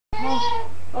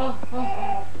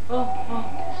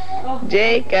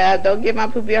Jake, don't give my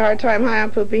Poopie a hard time. Hi,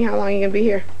 I'm Poopie. How long are you going to be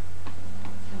here?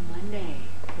 Till Monday.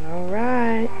 All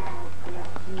right.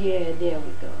 Yeah, there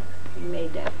we go. You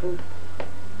made that poop.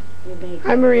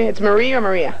 Hi, Maria. It's Maria or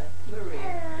Maria?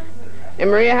 Maria.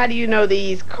 And Maria, how do you know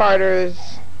these Carters,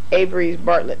 Averys,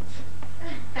 Bartletts?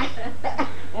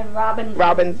 And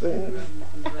Robinsons.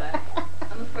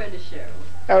 I'm a friend of Cheryl.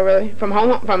 Oh, really? From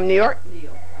home? From New York? New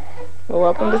York. Well,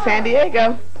 welcome to San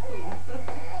Diego.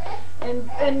 And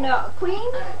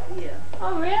Queen? Yeah.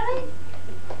 Oh, really?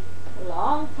 A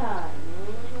long time.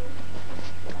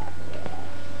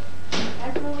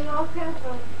 That's when we all came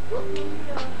from.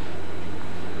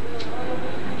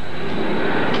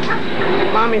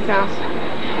 Mommy's house.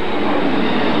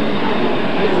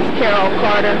 This is Carole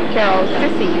Carter. Carole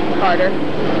Cissy Carter.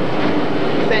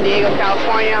 San Diego,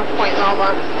 California. Point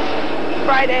Loma.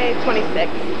 Friday,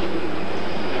 26th.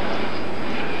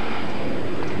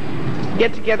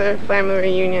 Get together, family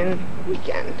reunion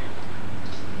weekend.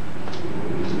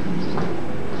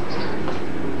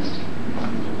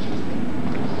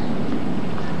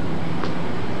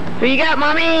 Who you got,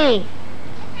 Mommy?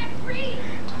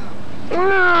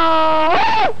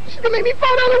 Oh, she's gonna make me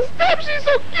fall down the steps. She's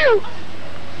so cute.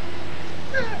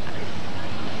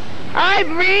 Hi,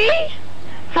 Bree.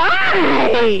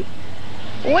 Hi.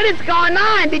 What is going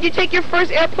on? Did you take your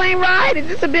first airplane ride? Is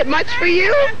this a bit much for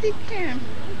you? But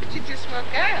you just woke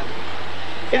up.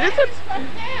 Is this a...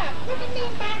 What do you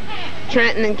mean by that?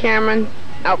 Trenton and Cameron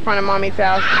out front of Mommy's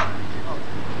house.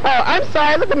 Oh, I'm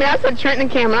sorry. Look at me. I said Trenton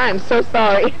and Cameron. I am so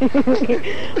sorry.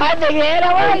 Hi, big head.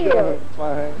 How are you?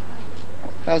 Fine.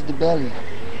 How's the belly?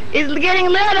 It's getting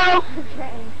little.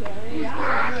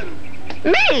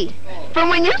 Me? From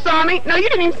when you saw me? No, you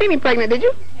didn't even see me pregnant, did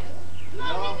you?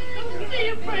 No, we didn't see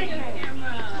you pregnant.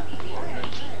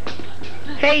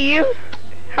 Hey, you.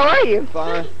 How are you?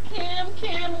 Fine.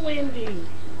 Cam, Wendy.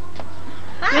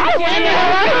 Hi, Wendy.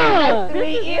 How are you? Nice to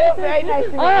meet you. Very nice to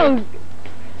meet you. Oh,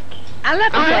 I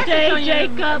left a message,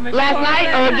 Jacob. Last night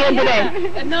or again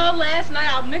today? No, last night.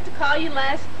 I meant to call you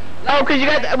last. Oh, because you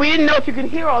got. We didn't know if you could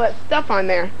hear all that stuff on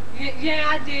there. Yeah,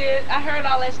 I did. I heard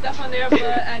all that stuff on there, but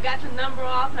I got the number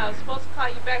off, and I was supposed to call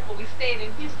you back, but we stayed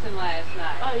in Houston last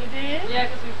night. Oh, you did? Yeah,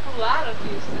 because we flew out of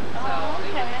Houston. Oh,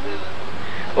 okay.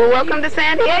 Well, welcome to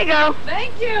San Diego.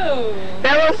 Thank you.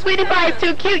 That little sweetie pie is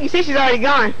too cute. You see, she's already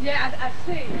gone. Yeah, I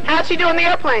see. How'd she do on the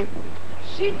airplane?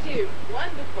 She did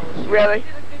wonderful. She Really? did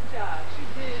a good job. She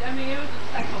did. I mean, it was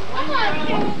just like a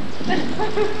 1-year-old.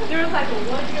 There was like a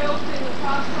 1-year-old sitting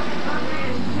across from me,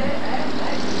 and she said,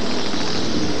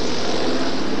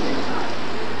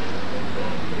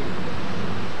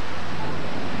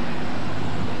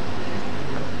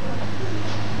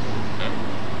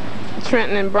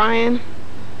 Trenton and Brian.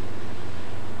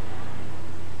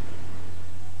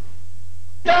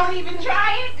 don't even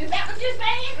try it? Is that what you're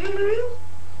saying? Mm-hmm.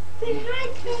 Say hi,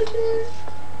 cousin.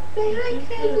 Say hi,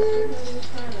 cousin.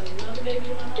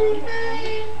 Say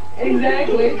hi.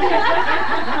 Exactly.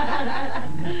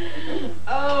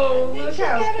 Oh, look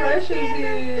how precious he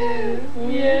is.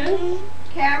 Yes.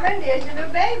 Cameron, there's your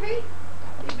little baby.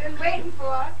 You've been waiting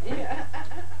for. Yeah.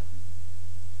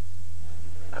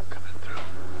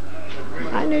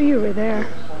 I knew you were there.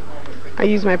 I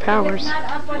used my powers. Not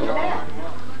up on your back.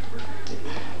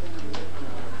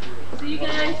 See you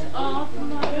guys all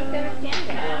tomorrow.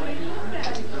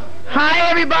 Hi,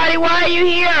 everybody. Why are you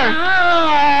here?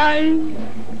 Hi.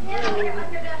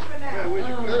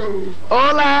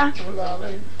 Hola.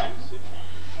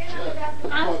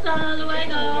 Hasta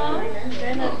luego.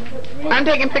 I'm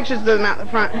taking pictures of them out the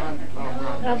front.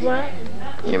 Of what?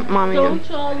 Your mommy. Don't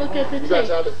y'all look at the tape.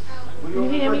 You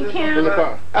hear me, Cam?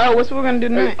 Oh, what's what we're gonna do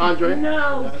tonight? Andre?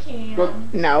 No, Cam.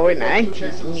 No, we're not. I'm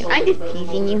teasing you. I'm just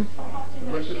teasing you.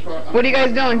 What are you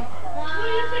guys doing?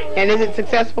 And is it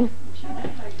successful?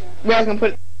 We're also gonna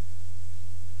put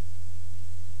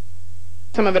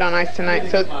some of it on ice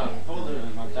tonight. So.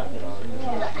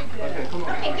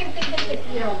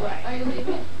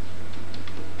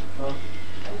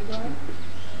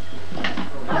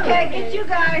 Okay, get you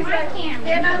guys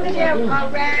stand under there,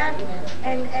 Rad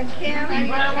and Kim.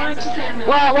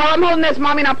 While I'm holding this,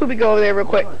 Mommy and I'll Poopie go over there real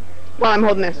quick. While I'm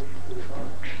holding this.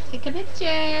 Take a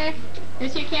picture.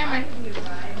 Here's your camera.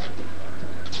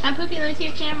 I'm Poopie, let me see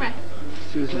your camera.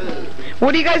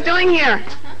 What are you guys doing here?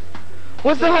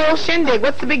 What's the whole shindig?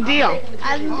 What's the big deal?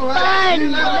 I'm fun.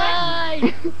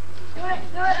 Do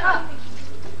it up.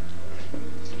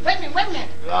 Wait a minute.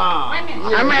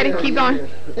 I'm ready. Keep going.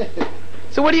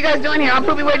 So what are you guys doing here?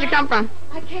 Poopie, where'd you come from?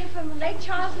 I came from Lake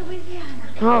Charles, Louisiana.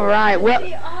 All right. Well,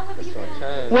 See all of you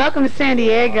guys. welcome to San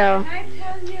Diego. I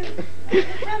tell you,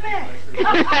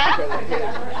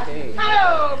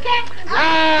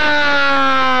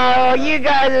 Oh, you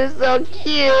guys are so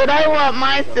cute. I want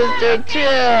my sister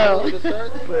too.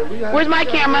 Where's my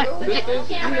camera?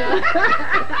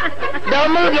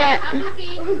 Don't move yet.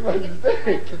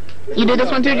 You did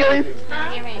this one too, Julie?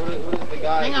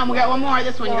 Hang on, we got one more.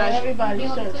 This one, you guys. Everybody.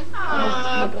 Wait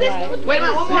a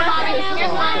minute, one more.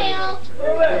 Here's mine.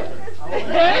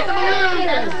 Here's the balloon.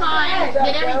 That's mine.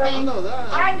 Did everything.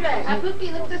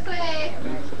 Poopie, look this way.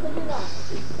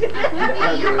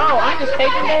 Oh, I'm just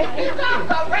taking it.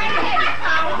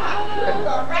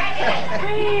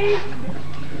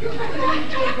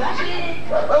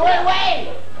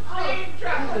 Wait.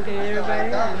 Okay, everybody.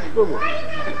 Boo-boo.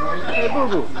 Hey,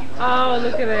 boo-boo. Oh,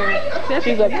 look at her.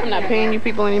 She's like, I'm not paying you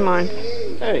people any mind.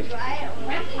 Hey.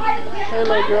 Hey,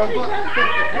 little girl.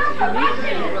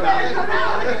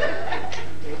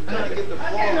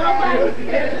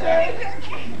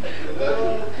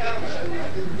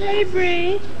 Hey,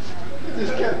 Bree.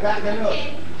 Just kept backing up.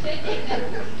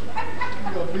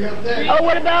 Oh,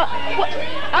 what about?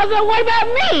 I was like, what about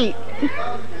me?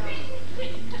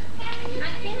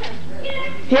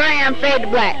 Here I am, fade to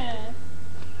black.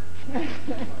 So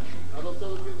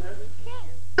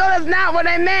that's not what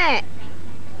I meant.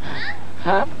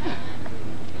 Huh?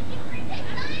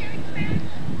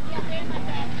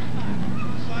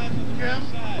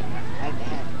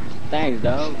 Thanks,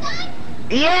 dog.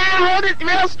 Yeah, hold it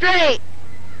real straight.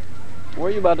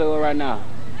 Where you about to go right now?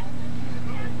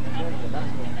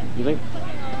 You think?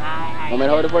 Want me to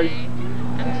hold it for you?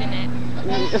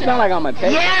 It's not like I'm gonna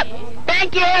take it. Yep,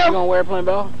 thank you. You gonna wear a plain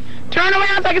bell? Turn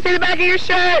around so I can see the back of your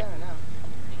shirt.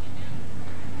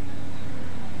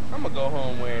 I'm gonna go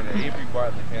home wearing an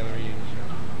Avery-Bartlett Henry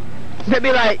shirt. They'd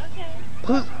be like,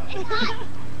 who's?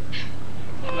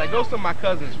 Like, those are my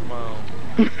cousins from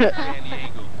San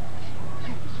Diego.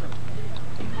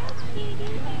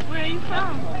 Where are you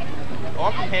from? Oh,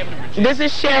 I'm from Hampton, Virginia. This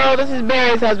is Cheryl. This is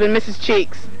Barry's husband, Mrs.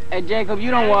 Cheeks. Hey, Jacob,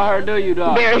 you don't want her, do you,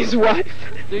 dog? Barry's wife.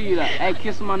 Do you, dog? Hey,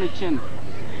 kiss him on the chin.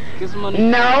 Kiss him on the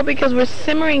chin. No, because we're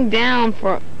simmering down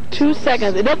for 2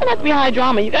 seconds. It doesn't have to be high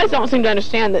drama. You guys don't seem to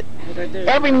understand that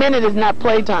every minute is not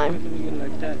playtime.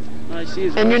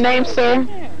 And your name, sir?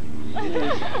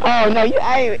 Oh, no,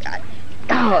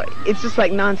 oh, it's just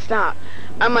like nonstop.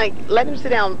 I'm like, let him sit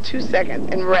down 2 seconds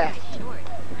and rest.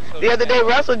 The other day,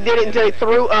 Russell did it until he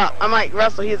threw up. I'm like,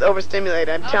 Russell, he's overstimulated,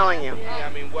 I'm telling you.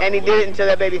 And he did it until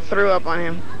that baby threw up on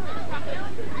him.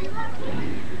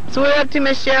 So what are you up to,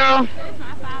 Miss Cheryl?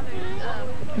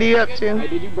 What are you up to? Hey,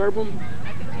 did you burp him?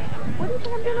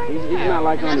 He's not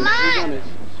like on his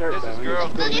shirt. This is girl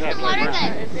who's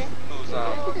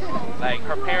like,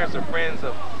 her parents are friends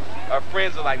of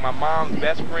like my mom's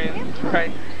best friends,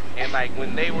 right? And like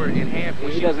when they were in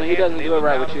Hampton, He doesn't do it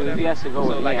right with you. He has to go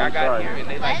with me. like I I'm got sorry. here and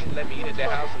they like let me eat at their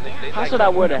house and they How like, should I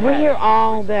wear the hat? We're here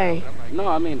all day. No,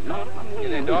 I mean, no.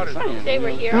 and their daughters They were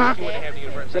here all day.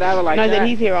 Should I have it like No, that? that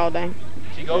he's here all day.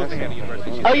 She goes to Hampton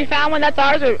University. Oh, you found one? That's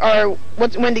ours, or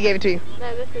what's Wendy gave it to you?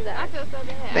 No, this is I feel so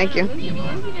bad. Thank you.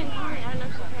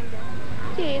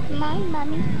 It's mine,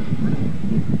 mommy.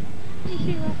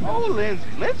 Oh,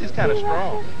 Lindsay's kind of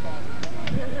strong.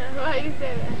 Why you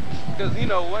say that? Because, you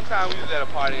know, one time we was at a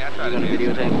party and I tried to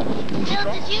videotape.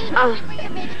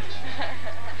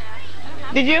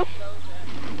 Did you?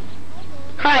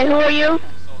 Hi, who are you?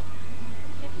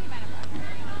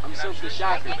 I'm Silky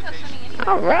Shocker.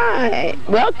 All right.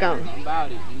 Welcome.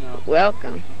 About it, you know.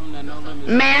 Welcome. I'm not no limit.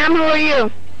 Ma'am, who are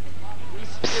you? You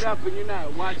spit up and you're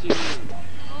not watching me.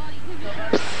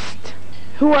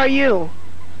 Who are you?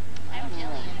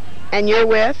 And you're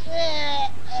with?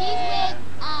 She's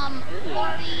with,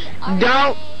 Corey.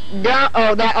 Don't,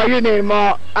 your name,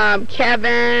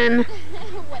 Kevin,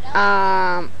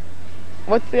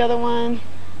 what's the other one?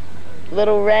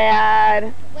 Little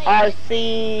Rad,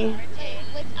 RC,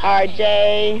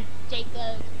 RJ,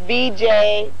 Jacob.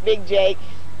 BJ, Big Jake,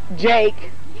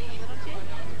 Jake,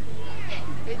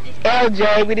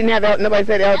 LJ, we didn't have that, nobody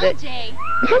said LJ.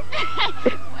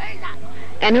 LJ.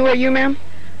 And who are you, ma'am?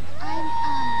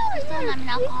 I'm an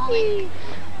alcoholic.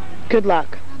 Good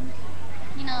luck.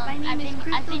 You know,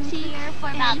 I've been here for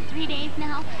about 3 days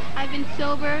now. I've been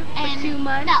sober for 2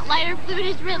 months. That lighter fluid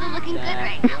is really looking good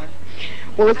right now.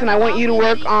 Well, listen, I want you to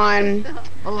work on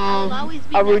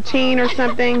a routine or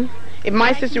something. If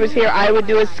my sister was here, I would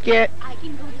do a skit.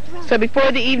 So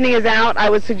before the evening is out, I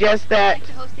would suggest that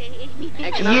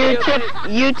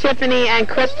you, Tiffany, and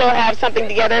Crystal have something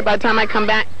together by the time I come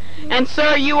back. And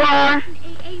sir, you are?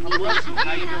 I'm Russell.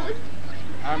 How you doing?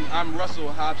 I'm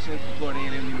Russell Hobson from Florida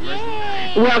A&M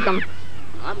University. Welcome.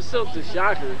 I'm Silky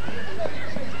Shocker.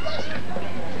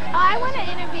 I want to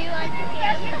interview.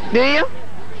 Do you?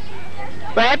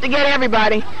 But I have to get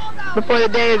everybody before the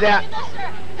day is out.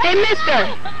 Hey, mister!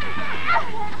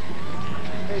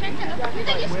 You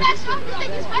think you're special? You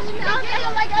think you're special?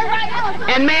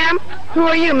 And ma'am? Who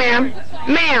are you, ma'am?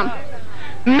 Ma'am.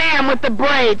 Ma'am with the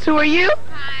braids. Who are you?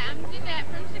 Hi, I'm Jeanette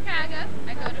from Chicago.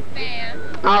 I go to FAM.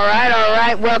 All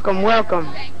right. Welcome,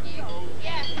 welcome. Thank you.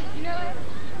 Yeah, you know what?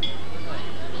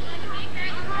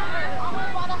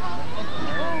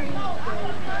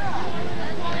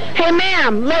 Hey,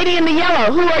 ma'am. Lady in the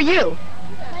yellow. Who are you?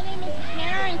 My name is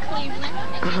Karen Cleveland.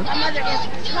 My mother is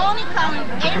Tony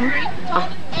Collins Avery.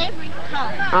 Avery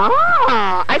Collins.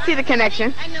 Oh, I see the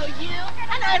connection. I know you.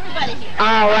 I know everybody here.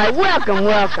 All right, welcome.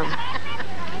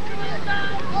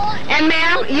 And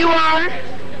ma'am, you are?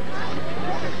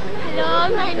 Hello,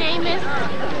 my name is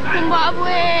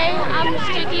Zimbabwe. I'm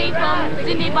strictly from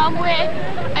Zimbabwe.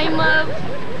 I'm a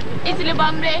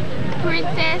Zimbabwe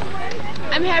princess.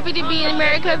 I'm happy to be in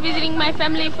America visiting my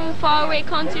family from faraway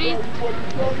countries.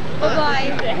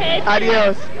 Bye-bye.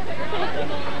 Adios.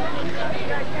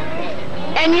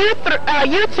 And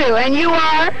you two, and you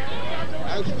are?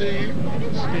 I'm Steve.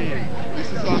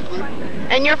 This is Auckland.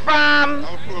 And you're from?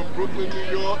 I'm from Brooklyn,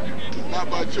 New York. Not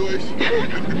by choice.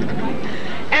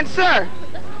 And sir?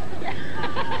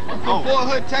 I'm from Fort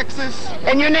Hood, Texas.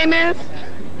 And your name is?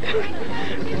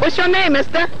 What's your name,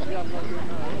 mister?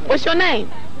 What's your name?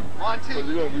 Monty.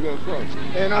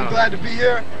 And I'm glad to be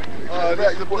here.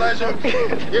 It's a pleasure.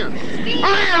 Yes.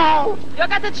 Wow. You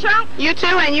got the trunk? You too,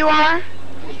 and you are?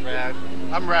 Rad.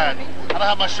 I'm Rad. I don't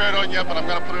have my shirt on yet, but I'm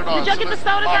going to put it on. Did you get the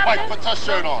sodas out Mike, there? put your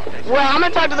shirt on. Well, I'm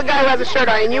going to talk to the guy who has a shirt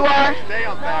on, and you are? Stay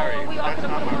on Barry. That's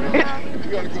not my real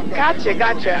name. Gotcha.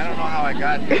 I don't know how I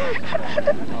got here.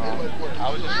 I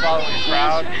was just following the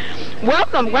crowd.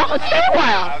 Welcome. Stay a I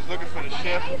while. was looking for the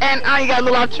ship. And you got a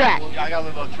little off track. I got a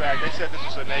little track. They said this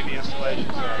was a Navy installation,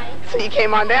 so So you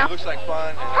came on it down? looks like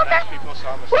fun. And Okay. nice people, so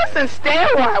I'm gonna stay. Listen, stay a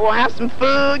while. We'll have some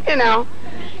food, you know.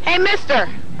 Hey, mister.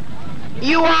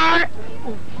 You are?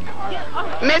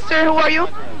 Mister, who are you?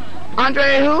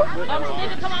 Andre who?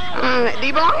 Do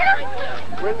you belong here?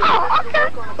 Oh, okay.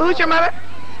 Who's your mother?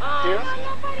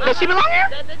 Does she belong here?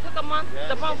 They took a month,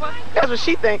 the bumper, That's what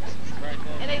she thinks.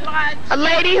 and they lied. A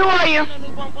lady, who are you?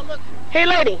 Hey,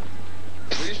 lady.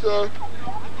 Lisa,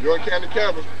 you're on Candy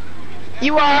Cabin.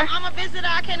 You are? I'm a visitor.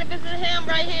 I came to visit him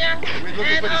right here. We're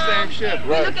looking for the same ship,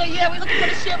 We're looking for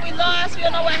the ship. We lost. We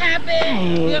don't know what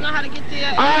happened. We don't know how to get there.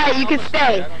 All right, you can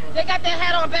stay. They got their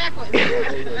hat on backwards. I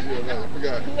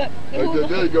forgot. There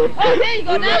you go. Oh, there you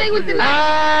go. Now they with the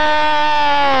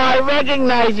I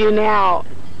recognize you now.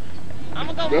 I'm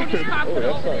gonna go move this carpet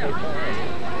over there.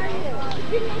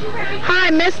 Hi,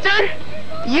 mister.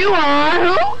 You are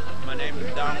who? My name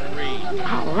is Donald Reed.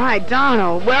 All right,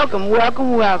 Donald. Welcome.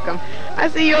 I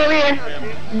see you over here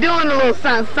doing a little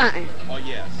something. Oh,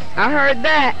 yes. I heard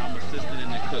that. I'm assistant in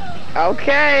the cooking.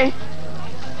 Okay.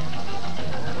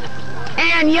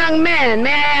 And young man,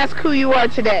 may I ask who you are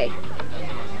today?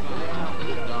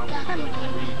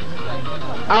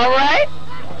 All right.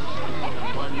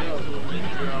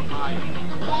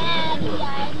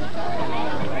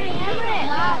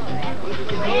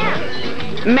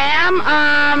 Ma'am,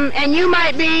 and you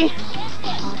might be...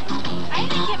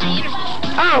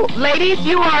 Oh, ladies,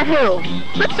 you are who?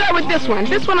 Let's start with this one.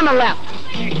 This one on the left.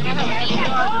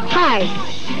 Hi.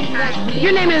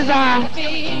 Your name is, Second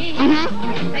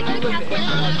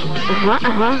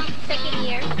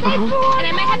year. And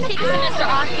I might have to take a semester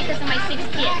off because of my 6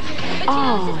 kids. But you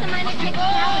know, sister mine is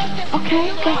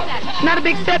Okay. Not a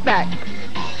big setback.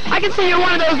 I can see you're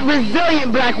one of those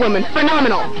resilient black women.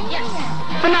 Phenomenal. Yes.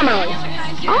 Phenomenal.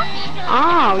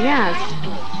 Oh, yes.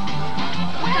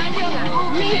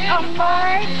 Me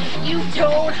apart. You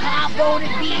told Harpo to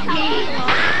beat me.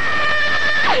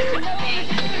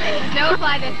 No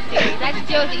fly necessary. That's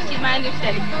Josie. She's my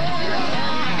understudy.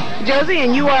 Josie,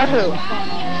 and you are who?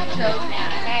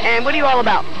 And what are you all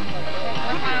about?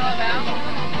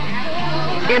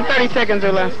 In 30 seconds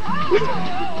or less.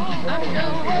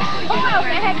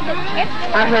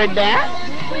 I heard that.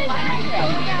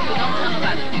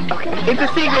 Okay. It's a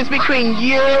secret between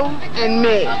you and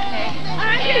me.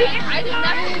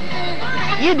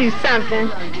 You do something.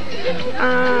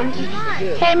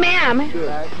 Hey, ma'am.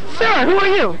 Sir, who are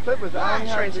you? The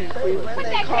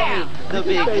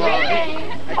big one.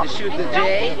 I can shoot the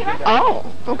J. Oh,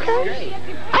 okay.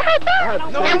 I heard that.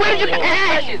 And where did you...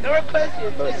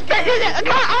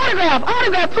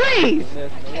 Autograph, please.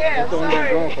 It's only been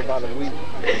going for about a week.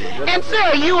 And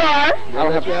sir, you are? I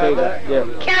don't have to say that. Yeah.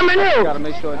 Cameron Gotta who?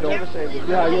 make sure I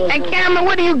don't. And Cameron,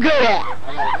 what are you good at?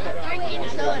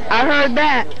 I heard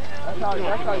that.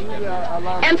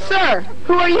 And sir,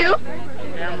 who are you?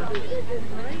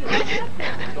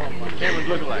 Cameron's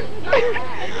lookalike.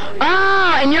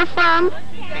 Ah, and you're from?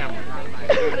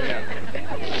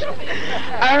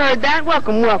 I heard that.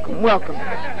 Welcome, welcome, welcome.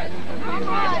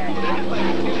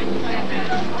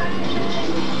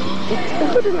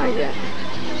 What did I get?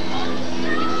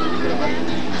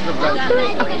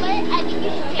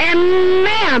 And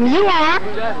ma'am, you are?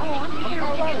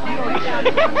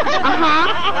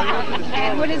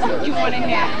 And what is it you want in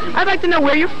there? I'd like to know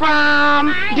where you're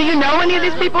from. Do you know any of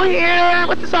these people here?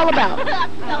 What's this all about?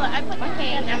 I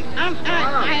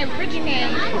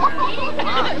originate.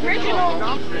 Original.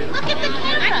 Look at the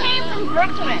camera. I came from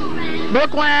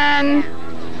Brooklyn.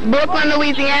 Brooklyn,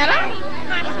 Louisiana?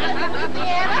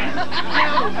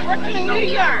 Brooklyn, New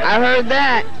York. I heard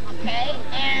that. Okay,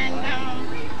 and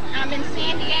I'm in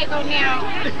San Diego now.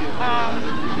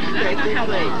 I don't know how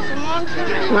long. It's a long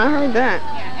time. I heard that.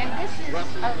 Yeah, and this is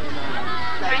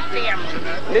my family.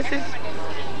 This is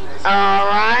all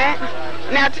right.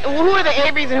 Now, who are the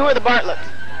Averys and who are the Bartletts?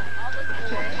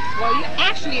 Well,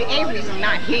 actually, Avery's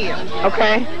not here.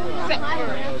 Okay.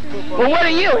 Well, what are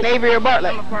you, an Avery or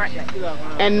Bartlett? I'm a Bartlett.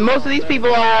 And most of these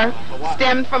people are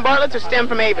stemmed from Bartletts or stemmed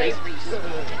from Averys?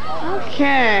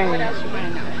 Okay. What else you want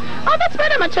to know? Oh, that's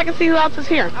fine. I'm going to check and see who else is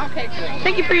here. Okay, good.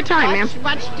 Thank you for your time, ma'am.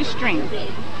 Watch the stream.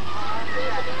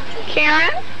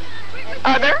 Karen?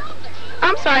 Other?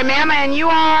 I'm sorry, ma'am, and you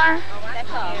are?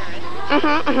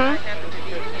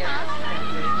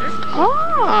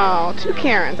 Oh, two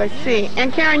Karens, I see.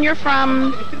 And Karen, you're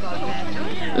from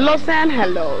Los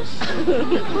Angeles.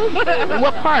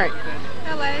 What part?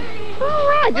 LA. All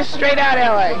right, just straight out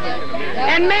LA.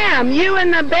 And ma'am, you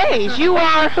in the beige, you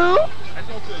are who?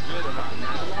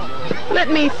 Let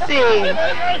me see.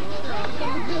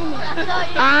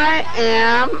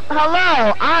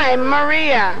 Hello, I'm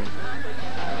Maria.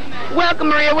 Welcome,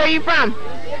 Maria. Where are you from?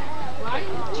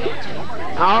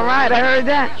 All right, I heard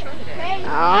that.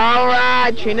 All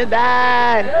right,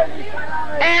 Trinidad.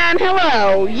 And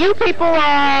hello, you people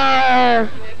are...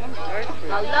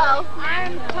 Hello.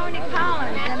 I'm Tony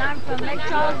Collins, and I'm from Lake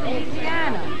Charles,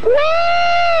 Louisiana.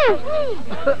 Woo!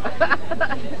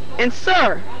 And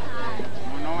sir?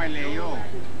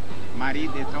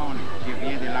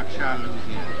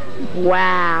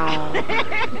 Wow.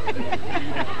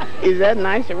 Is that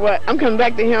nice or what? I'm coming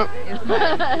back to him. It's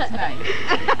nice.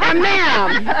 And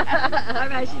ma'am. All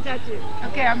right, she touched you.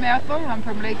 Okay, I'm Ethel. I'm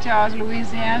from Lake Charles,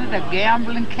 Louisiana, the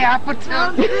gambling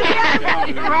capital.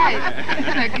 Right.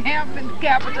 The gambling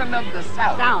capital of the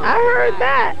South. I heard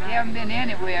that. You haven't been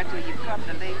anywhere till you come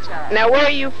to Lake Charles. Now, where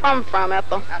are you from,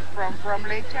 Ethel? I'm from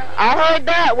Lake Charles. I heard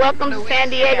that. Welcome to San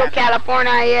Diego,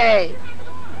 California.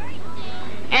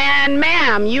 And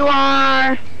ma'am, you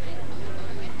are...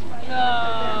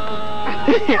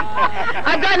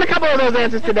 I've gotten a couple of those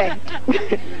answers today.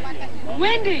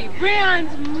 Wendy,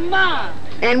 Breon's mom.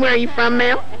 And where are you from,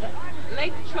 ma'am?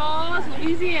 Lake Charles,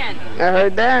 Louisiana. I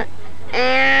heard that.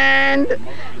 And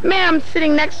ma'am,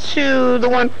 sitting next to the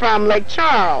one from Lake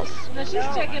Charles. No, she's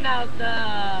checking out the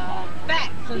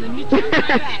facts and the nutrition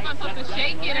facts. I'm supposed to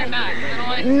shake it or not?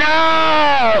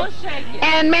 No. Don't shake it.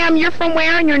 And ma'am, you're from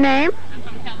where in your name? I'm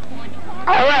from California.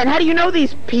 All right. How do you know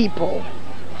these people?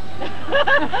 It's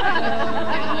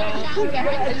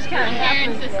kind of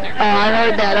Karen's sister. Oh, I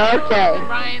heard that. Okay.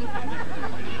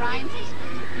 Brian's sister.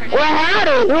 Well,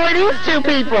 howdy. Who are these two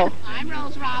people? I'm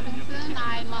Rose Robinson.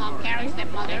 I'm Karen's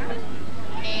stepmother.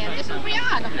 And this is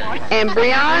Breon, of course. And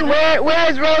Breon, where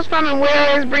is Rose from and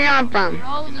where is Breon from?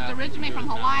 Rose is originally from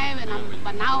Hawaii,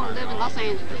 but now live in Los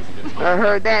Angeles. I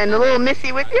heard that. And the little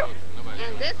Missy with you?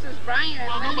 And this is Brian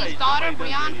and Lily's daughter,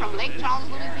 Breon, from Lake Charles,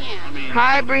 Louisiana.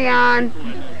 Hi, Breon.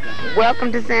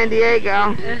 Welcome to San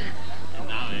Diego.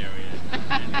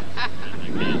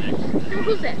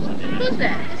 Who's that? Who's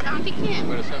that? It's Auntie Kim.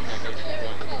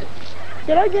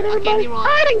 Did I get everybody? Oh,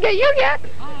 I didn't get you yet.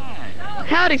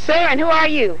 Howdy, sir, and who are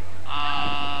you?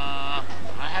 I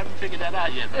haven't figured that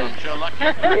out yet, but I'm sure lucky.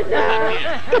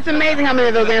 It's amazing how many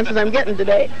of those answers I'm getting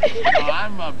today.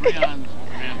 I'm Breon's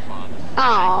grandfather.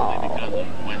 Oh. Because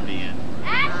of Wendy and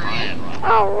Brian.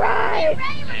 All right.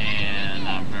 And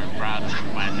I'm very proud of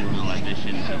my new little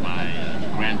addition to my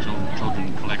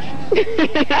grandchildren collection.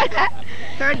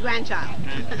 Third grandchild.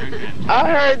 I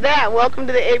heard that. Welcome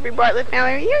to the Avery-Bartlett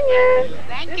family reunion.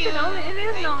 Thank you.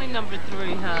 It is only number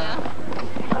 3, huh?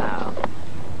 Wow.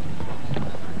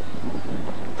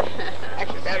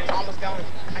 Actually, the battery's almost going.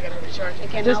 I gotta recharge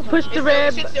it. Just push the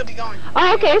red. It should still be going.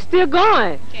 Oh, okay, it's still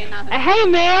going. Hey,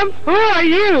 ma'am, who are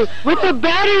you? With the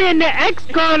battery and the X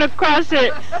going across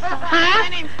it. Huh? My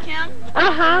name's Kim.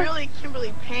 Uh-huh. I'm really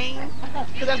Kimberly Payne.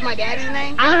 Because that's my daddy's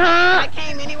name. Uh-huh. I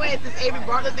came anyway. It's this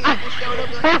Avery-Bartlett thing. I just showed up.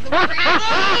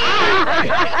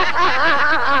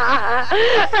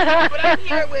 But I'm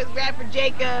here with rapper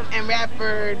Jacob and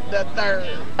rapper the Third.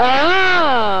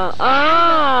 Oh.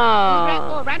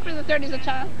 Oh, rapper the Third is a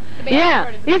child.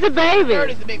 Yeah, he's a baby.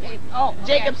 Third is the big one. Oh,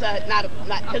 okay. Jacob's not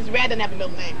because Rad doesn't have a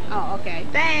middle name. Oh, okay.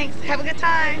 Thanks. Have a good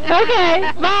time.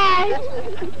 Okay. Bye.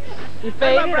 You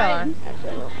faded on.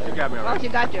 You got me already. Oh, you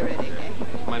got you already. Okay.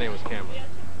 My name was Cameron.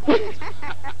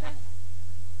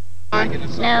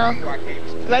 No.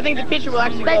 Because I think the picture will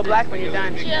actually go black when you're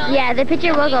done. Yeah, the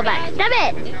picture will go back. Stop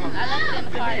it!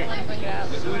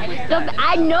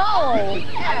 I know!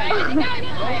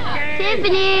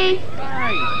 Tiffany!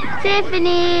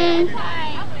 Tiffany!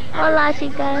 Hola,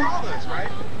 chicas.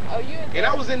 And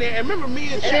I was in there, and remember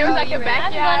me and And it was like your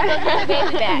backyard.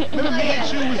 remember me and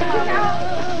Chu was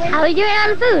How are you doing on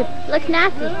the food? Looks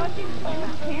nasty.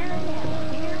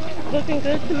 Looking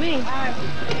good to me.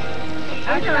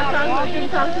 I'm trying to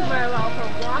talk to my about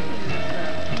from walking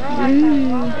and stuff.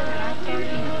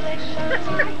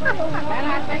 And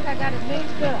I think I got it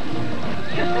mixed up.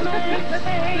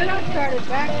 Then I started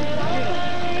back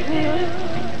to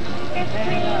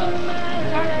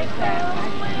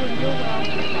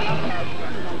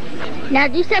Now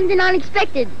do something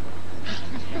unexpected.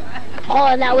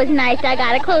 Oh, that was nice. I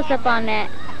got a close-up on that.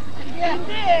 Yeah, you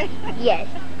did. Yes,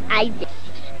 I did.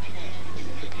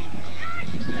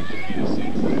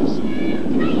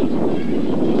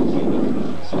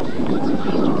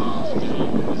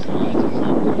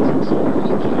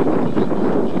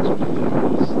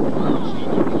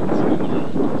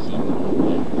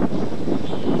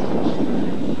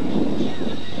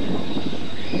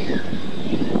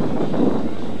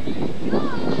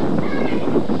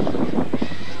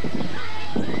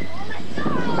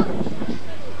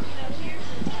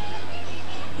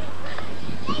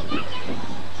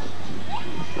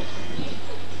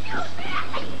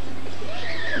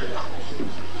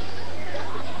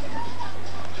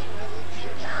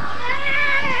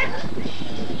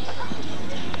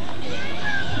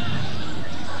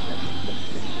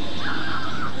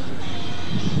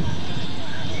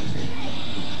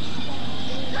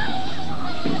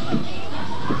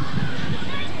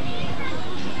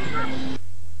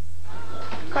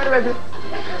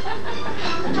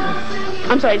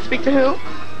 I'm sorry, speak to who?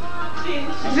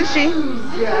 Is this she?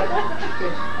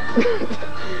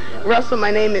 Russell,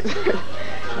 my name is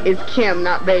Kim,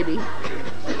 not baby.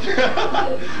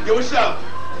 Yo, what's up?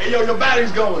 Hey, yo, your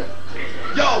battery's going.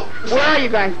 Yo, where are you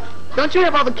guys? Don't you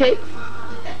have all the cake?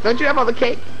 Don't you have all the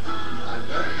cake?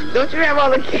 Don't you have all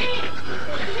the cake?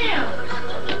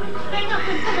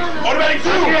 Automatic 2!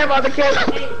 Don't you have all the cake?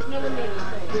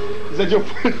 Is that your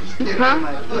friend? Huh?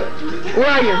 Where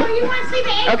are you?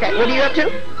 Okay, what are you up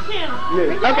to?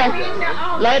 Yeah. Okay,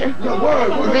 later. Yo, word.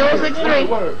 063.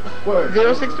 Word.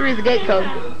 063 is the gate code.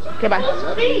 Okay, bye.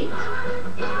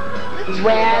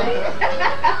 Rad.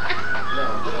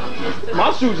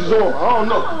 My shoes is on. I don't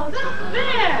know.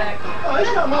 Oh,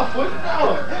 it's not my foot.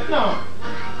 No.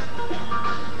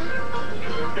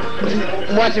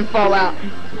 Watch him fall out.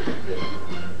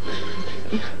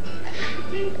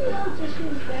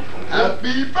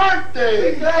 Happy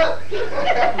birthday!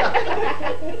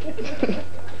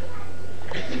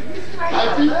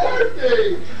 Happy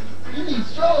birthday! You need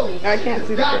shows. I can't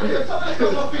see that. This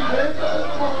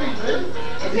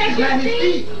is Granny's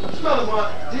feet. Smell it,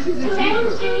 man. This is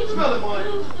his feet. Smell it, man.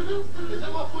 Is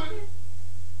that my foot?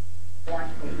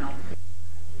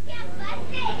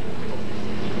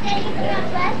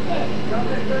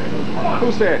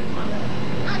 Who said?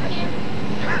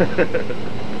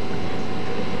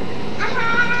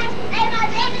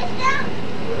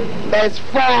 That's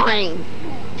fine.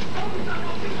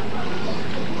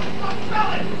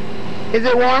 Is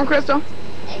it warm, Crystal?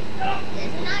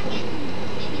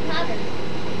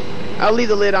 I'll leave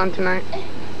the lid on tonight.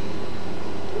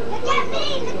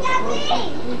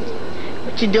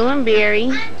 What you doing, Barry?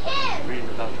 Reading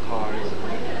about cars.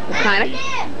 What kind of?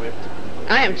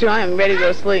 I am too. I am ready to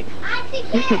go to sleep.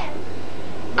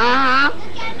 Uh-huh.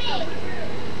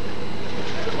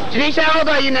 Janisha, how old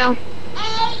are you now? 8.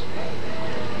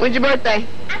 When's your birthday?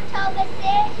 October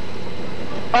 6th.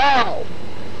 Oh.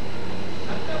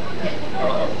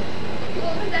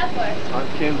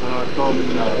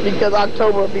 Because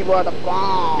October people are the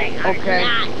bomb. Okay?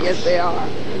 Yes, they are.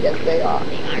 Yes, they are.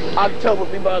 October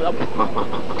people are the bomb.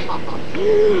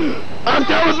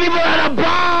 October people are the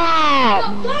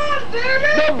bomb.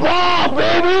 The bomb,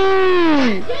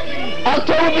 baby.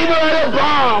 October people are the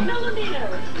bomb.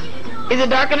 Is it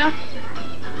dark enough?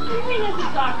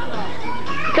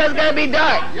 Because it's gotta be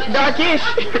dark. Darkish.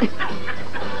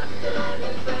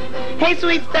 Hey,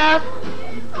 sweet stuff.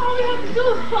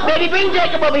 Baby, bring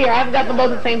Jacob over here. I haven't got them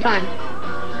both at the same time.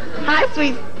 Hi,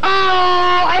 sweet.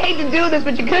 Oh, I hate to do this,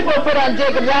 but you could go put on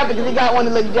Jacob's outfit because he got one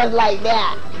that looks just like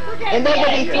that. And they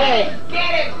can be scared.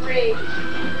 Get it, Bree.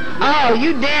 Oh,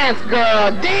 you dance,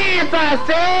 girl. Dance, I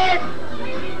said.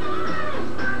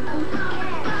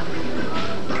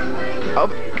 Oh.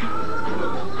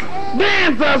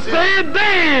 Dance, I said,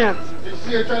 dance. Did you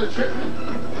see her trying to trick me?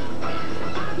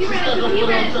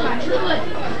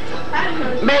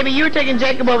 Baby, you were taking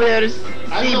Jacob over there to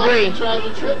see Bree. Trying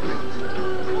to trick me.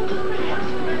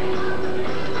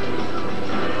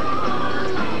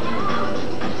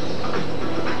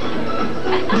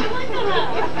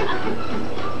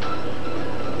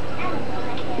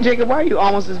 Jacob, why are you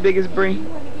almost as big as Bree?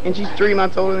 And she's 3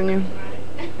 months older than you?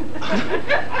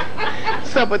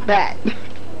 What's up with that?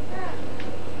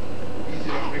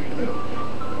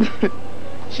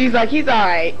 She's like, he's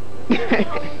alright.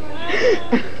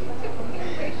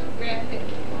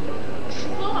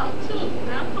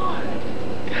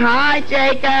 Hi,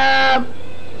 Jacob.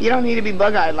 You don't need to be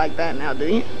bug-eyed like that now, do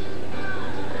you?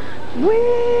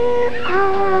 Where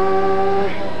are...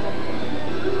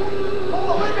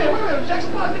 Oh, wait a minute.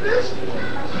 Jackson Park did this?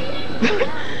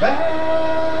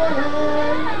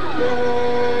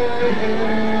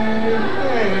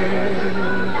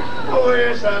 Oh,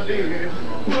 yes, I did.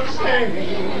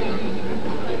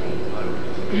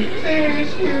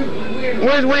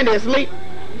 Where's Wendy? Asleep?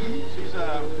 She's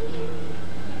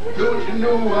Don't you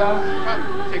know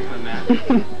probably taking a nap in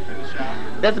the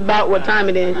shower. That's about what time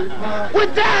it is.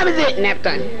 What time is it? Nap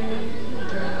time.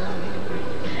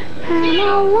 And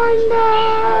I wonder.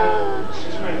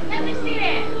 Let me see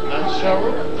that. Nice shower.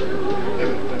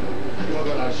 You want a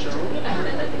nice shower?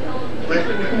 Wait,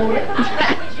 come on.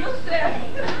 You said.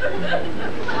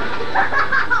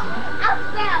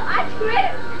 I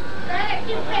tripped.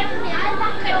 You tripped me. I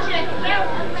cut your hair.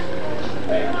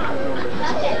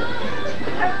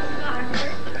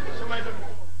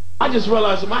 I just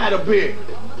realized I had a beer.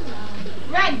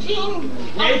 Right, Gene.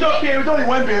 Yeah, it's okay. It was only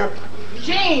one beer.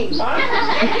 Gene,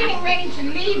 they're getting ready to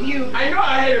leave you. I know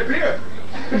I had a beer.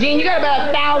 Gene, you got about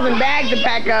 1,000 bags to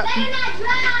pack up.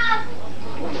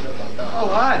 Oh,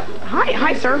 hi.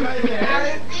 Hi, sir. You're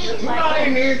not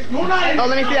in here. You're not in Oh,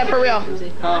 let me see that for real.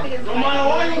 No matter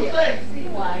what you say.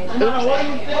 No matter what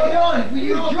you say. Hold on.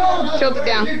 You're drunk. Tilt it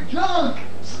down. You're drunk.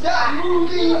 Stop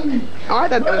moving. Oh, I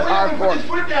thought that was R4. Put this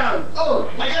foot down. Oh,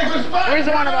 I got a good spot. Where's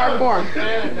the one of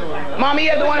R4? Mommy, you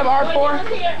have the one of R4?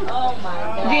 Oh my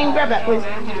God. Gene, grab that, please.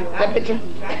 That picture.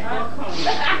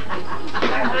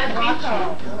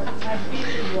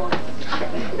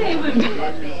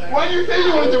 Why do you think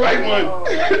you want the right one?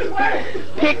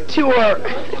 Picture.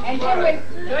 And I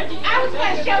was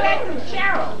going to show that to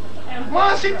Carole.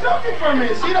 Mom, she took it from me.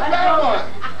 See the bad one.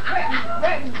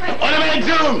 Automatic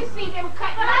zoom. See them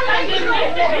cut. I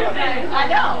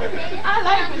know. I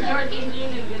like when Georgie and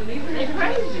Gene and Lisa, they're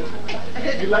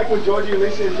crazy. You like when Georgie,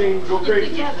 Lisa, and Jane go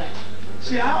crazy? Together.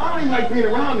 See, I don't even like being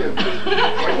around them.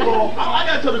 First of all, I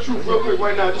gotta tell the truth real quick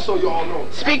right now, just so you all know.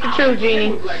 Speak the truth,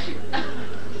 Jeannie.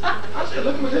 I said,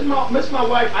 look, this is my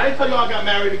wife. I didn't tell you I got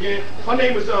married again. Her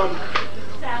name was Sally.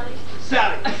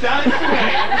 Sally.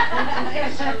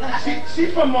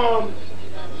 She's from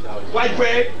White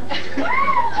Bread.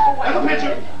 That's a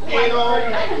picture. And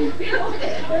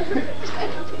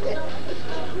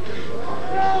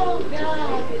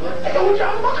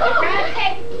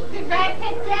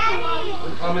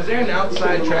Is there an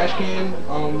outside trash can?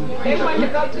 They want to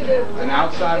go to the... An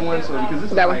outside one, so because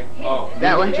this that is way. like,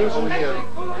 That way.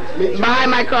 Behind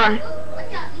my car.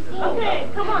 Okay,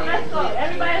 come on, let's go.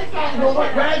 Everybody, let's go.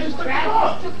 Brad just took the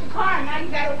car. Took the car, now you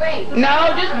gotta wait.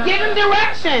 No, just give him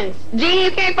directions. Gene,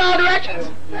 you can't follow directions.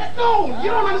 No,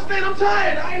 you don't understand. I'm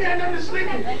tired. I ain't had nothing to sleep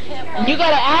in. You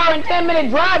got an hour and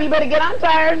 10-minute drive. You better get on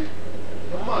tired.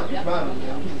 Come on, you proud.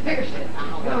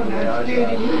 Oh,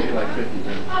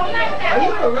 not that. Are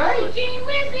you alright? Gene,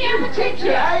 where's the other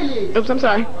picture? Oops, I'm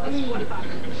sorry.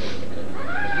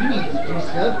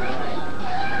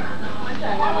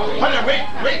 Hold on,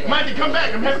 wait, Mikey, come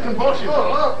back. I'm having convulsions.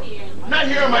 Not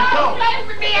here on my Don't phone. play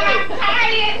with me and I'm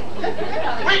tired.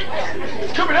 Wait,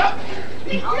 it's coming up.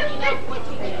 Hey,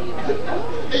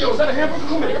 yo, is that a hamburger?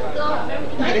 Come here. You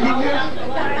gonna eat here?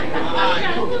 Alright,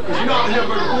 cool. Because you know I'm a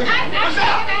hamburger. What's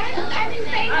up?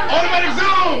 Automatic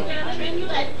zoom.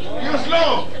 You're slow.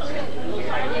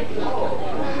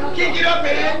 Can't get up,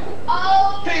 man.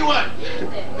 Tell you what.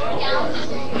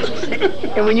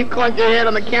 And when you clunk your head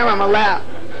on the camera, I'm going to laugh.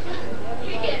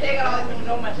 You can't take all this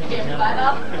so much camera light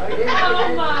up.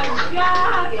 Oh my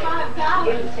God, $5.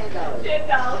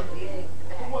 $10.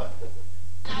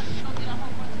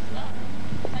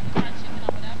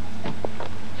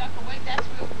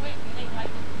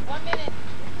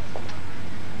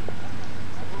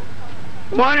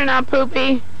 Morning, Aunt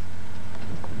Poopie.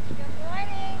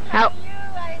 How are you?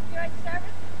 I enjoyed service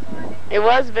this morning. It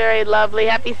was very lovely.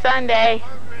 Happy Sunday.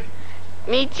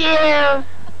 Me too. Morning,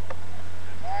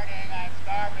 I'm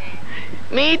starving.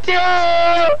 Me too.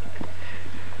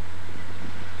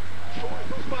 Who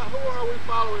are we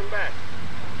following back?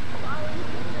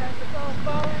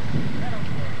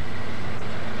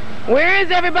 Where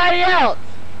is everybody else?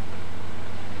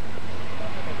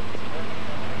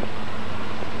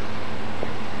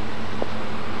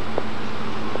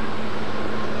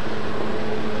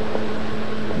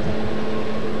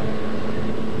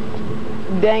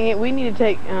 Dang it, we need to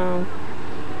take,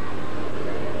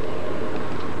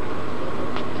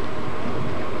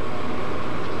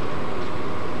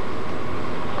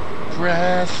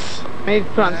 Press. maybe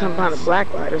put on some kind of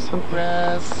black light or something.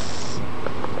 Press.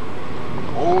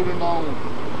 Holding on.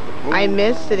 I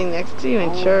miss sitting next to you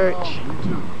in church.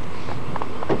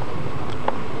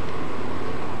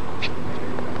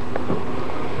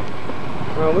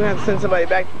 Well, we have to send somebody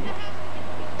back.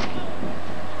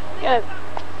 Yeah,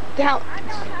 down.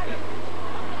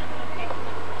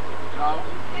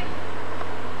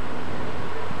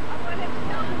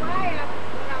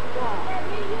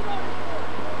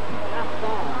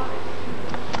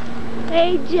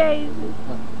 Hey, James.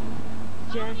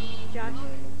 Josh.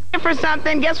 For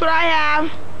something, guess what I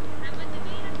have?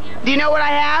 Do you know what I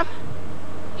have?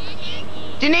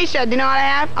 Janisha, do you know what I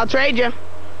have? I'll trade you.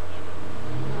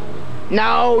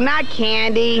 No, not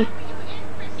candy.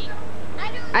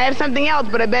 I have something else,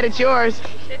 but I bet it's yours.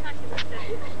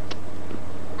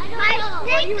 My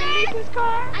Were you in Lisa's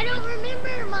car? I don't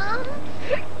remember, Mom.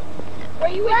 Were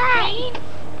you in Jane?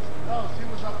 No, she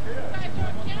was up there.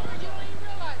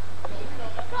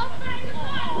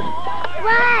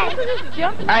 What?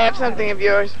 I have something of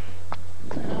yours.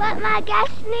 What, my gas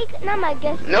sneaker? Not my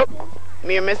gas sneakers. Nope.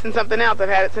 You're missing something else. I've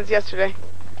had it since yesterday.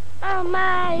 Oh,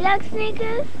 my luck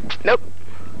sneakers? Nope.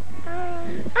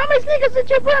 How many sneakers did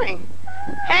you bring?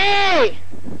 Hey!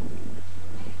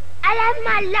 I left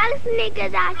my luck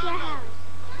sneakers at your house.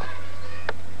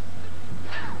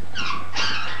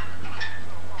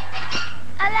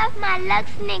 I left my luck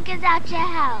sneakers at your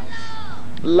house.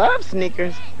 Love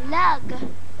sneakers. Lug.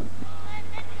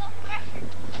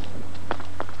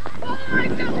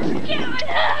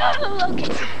 Okay.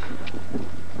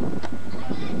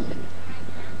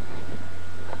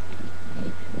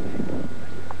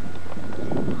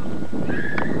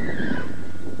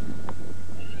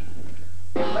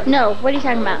 No, what are you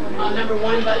talking about? Number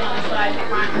 1 button on the side,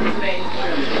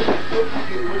 space.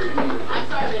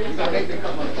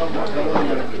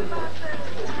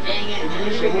 Dang it.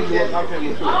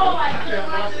 Oh, I can't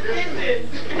watch the dishes.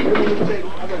 I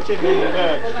got chicken in the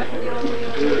bag.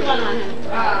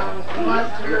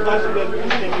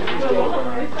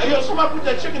 Hey, yo, somebody put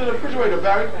that chicken in the refrigerator,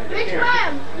 Barry. Which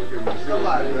one?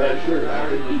 Somebody. Very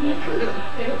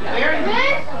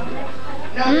good.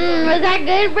 Was that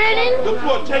good, Brennan? Look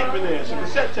for a tape in there, some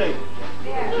cassette tape.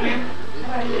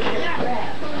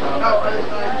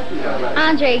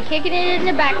 Andre, kicking it in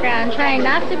the background, trying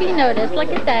not to be noticed. Look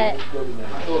at that.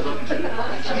 Look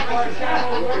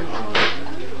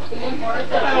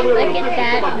at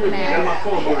that mess.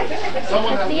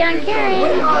 Let's see on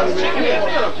Karen.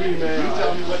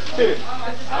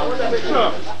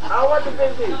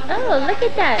 Oh, look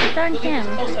at that. It's on Kim.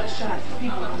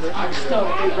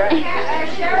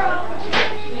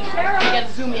 You got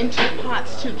to zoom into the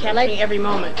pots too, capturing every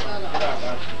moment.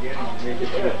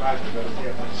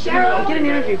 Cheryl, get an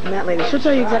interview from that lady. She'll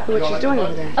tell you exactly what she's doing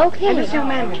over there. Okay. And this young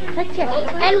man. Let's hear.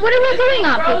 And what are we doing,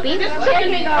 Aunt Poopie?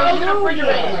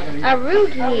 A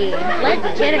routine.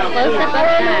 Let's get a close-up of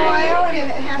that. It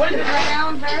has to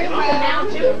brown very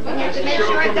well. You have to make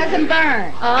sure it doesn't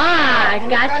burn. Ah,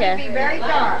 gotcha. Be very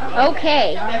dark.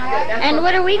 Okay. And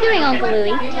what are we doing, Uncle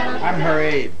Louie? I'm her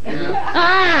aide.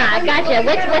 Ah, gotcha.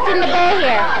 What's in the bowl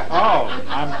here? Oh,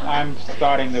 I'm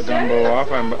starting the gumbo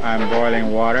off. I'm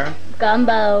boiling water.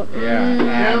 Gumbo.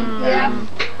 Yeah.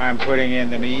 And I'm putting in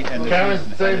the meat and the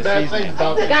seasoning.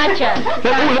 Gotcha. I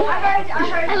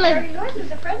heard yours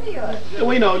is a friend of yours.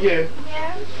 We know, yeah.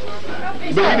 But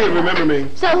you didn't remember me.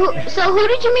 So who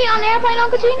did you meet on the airplane,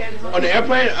 Uncle Gene? On the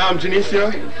airplane,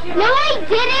 Janisha. No, I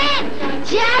didn't.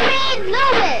 Jerry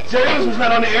Lewis. Jerry Lewis was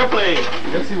not on the airplane.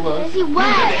 Yes, he was. Yes, he He was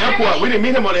at the was. airport. We didn't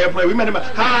meet him on the airplane. We met him at,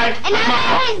 hi. And I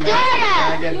met his daughter.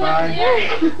 Can I get by?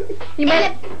 You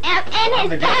met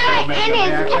And his daughter. And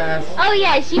his. Oh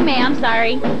yes, you may. I'm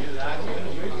sorry. I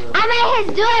met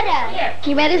his daughter.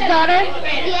 You met his daughter?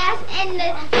 Yes, and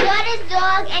the daughter's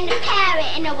dog and the parrot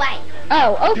and the wife.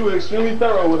 Oh, okay. You were extremely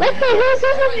thorough with Let's it. see,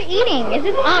 who's eating? Is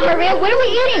this Aunt Maria? What are we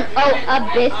eating? Oh, a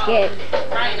biscuit.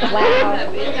 Wow.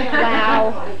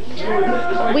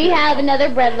 Wow. We have another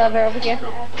bread lover over here.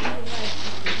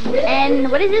 And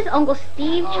what is this? Uncle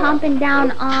Steve chomping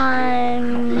down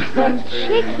on some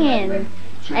chicken.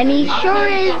 And he sure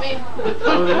is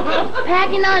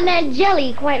packing on that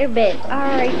jelly quite a bit.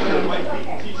 Alright then.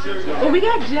 Oh, we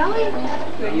got jelly?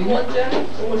 You want jelly?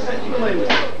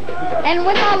 And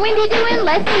what's Aunt Wendy doing?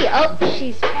 Let's see. Oh,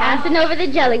 she's passing over the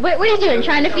jelly. What are you doing?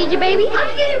 Trying to feed your baby?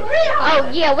 I'm getting real. Oh,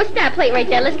 yeah. What's that plate right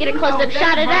there? Let's get a close-up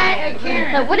shot of that.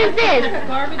 What is this?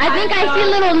 I think I see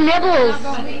little nibbles.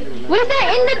 What is that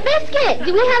in the biscuit?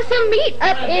 Do we have some meat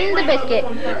up in the biscuit?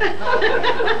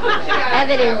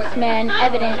 Evidence, man.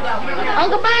 Evidence.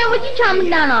 Uncle Byron, what you chomping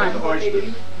down on?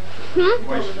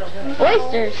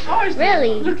 Oysters.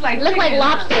 Really? Look like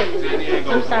lobsters.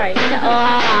 I'm sorry. Oh,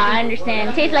 I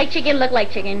understand. Tastes like chicken, look like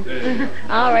chicken.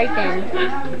 All right then.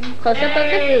 Close up of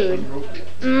the food.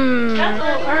 Mmm.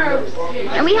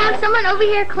 And we have someone over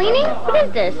here cleaning? What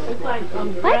is this? What?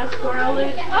 I'm fine.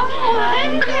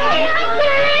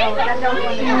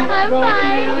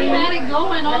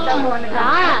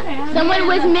 Ah, someone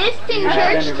was missed in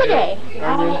church today.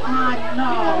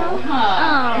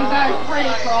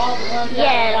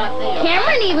 Yeah,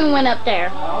 Cameron even went up there.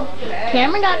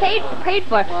 Cameron got paid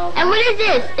for. And what is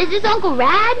this? Is this Uncle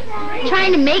Rad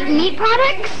trying to make meat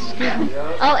products?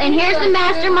 Oh, and here's the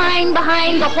mastermind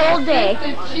behind the whole day.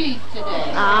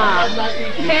 Ah,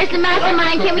 here's the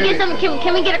mastermind. Can we get some?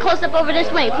 Can we get a close up over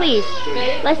this way, please?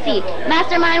 Let's see,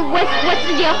 mastermind. What's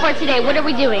the deal for today? What are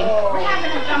we doing? We're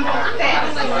having a gumbo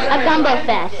fest. A gumbo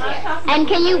fest. And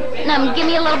can you give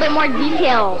me a little bit more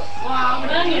details?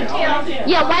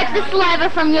 Yeah, wipe the saliva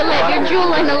from your lip. You're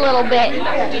drooling a little bit.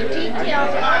 The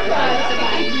details are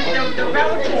the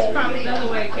relatives from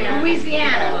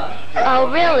Louisiana.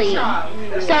 Oh, really?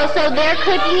 So they're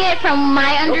cooking it, from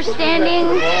my understanding.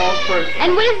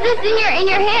 And what is this in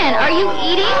your hand? Are you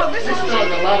eating?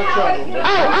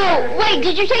 Oh, wait,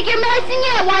 did you take your medicine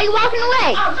yet? Why are you walking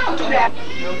away? Don't do that.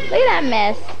 Look at that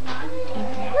mess.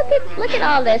 Look at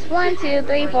all this. 1, 2,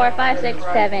 3, 4, 5, 6,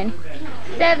 7.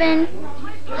 7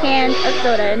 cans of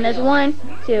soda. And there's 1,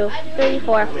 2, 3,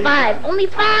 4, 5. Only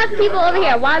 5 people over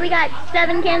here. Why we got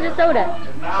 7 cans of soda?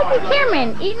 Look at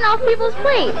Cameron eating off people's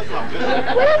plates.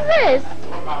 What is this?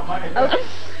 Oh.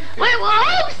 Wait,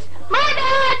 oops! My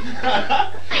bad!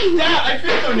 Dad, I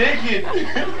feel so naked.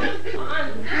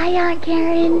 Hi, Aunt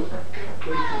Karen.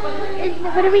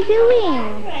 What are we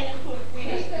doing?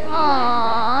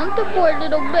 Aww, the poor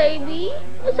little baby.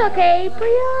 It's okay,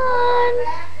 Brian.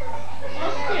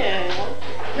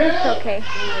 It's okay.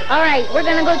 Alright, we're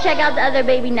gonna go check out the other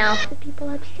baby now. The people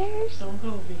upstairs. Don't go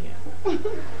over here.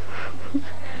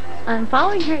 I'm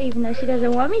following her even though she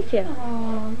doesn't want me to.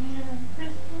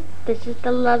 This is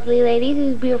the lovely lady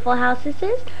whose beautiful house this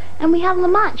is. And we have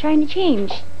Lamont trying to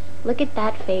change. Look at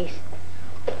that face.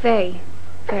 Very,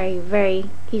 very, very...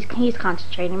 He's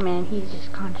concentrating, man. He's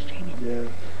just concentrating. Yeah.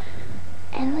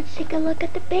 And let's take a look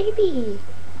at the baby.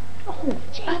 Oh,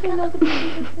 Jacob.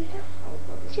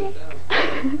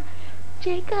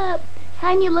 Jacob,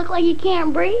 honey, you look like you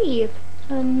can't breathe.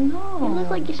 Oh, no. You look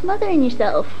like you're smothering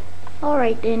yourself. All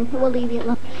right, then. We'll leave you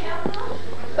alone.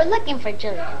 We're looking for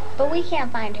Jillian, but we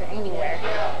can't find her anywhere.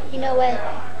 You know what?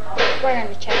 We're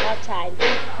going to check outside.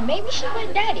 Maybe she's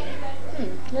with Daddy.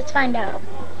 Let's find out.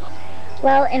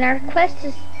 Well, in our quest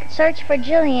to search for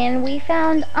Jillian, we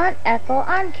found Aunt Ethel,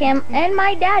 Aunt Kim, and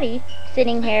my daddy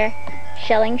sitting here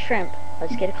shelling shrimp.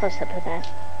 Let's get a close-up of that.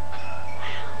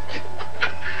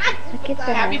 Look at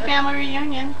that. Happy family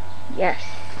reunion. Yes.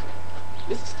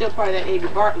 This is still part of that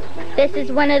Avery-Bartlett thing. This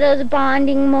is one of those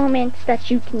bonding moments that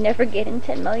you can never get in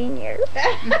 10 million years.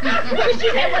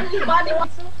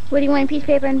 What do you want, a piece of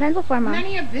paper and pencil for, Mom? None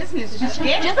of your business. Just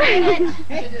get it.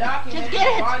 Just get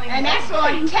it. And that's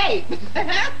on tape.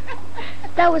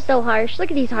 That was so harsh.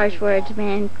 Look at these harsh words,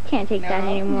 man. Can't take that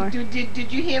anymore.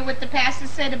 Did you hear what the pastor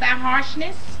said about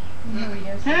harshness?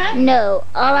 Huh? No,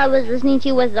 all I was listening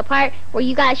to was the part where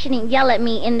you guys shouldn't yell at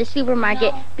me in the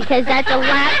supermarket because that's a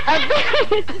lack of...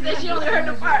 She only heard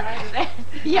the part.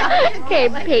 Yeah. Okay,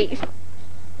 peace.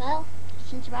 Well,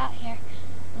 since we're out here,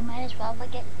 we might as well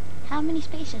look at how many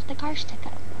spaces the cars took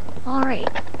up. All right.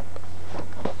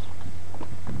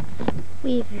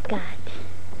 We've got...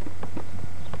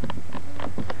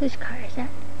 Whose car is that?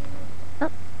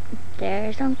 Oh,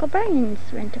 there's Uncle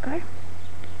Brian's rent-a-car.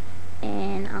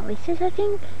 And Aunt Lisa's, I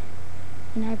think.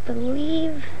 And I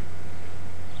believe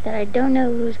that I don't know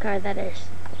whose car that is.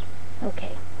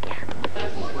 Okay, yeah.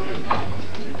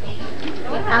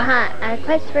 Our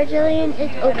quest for Jillian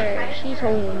is over. She's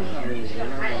home.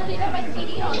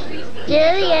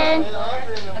 Jillian!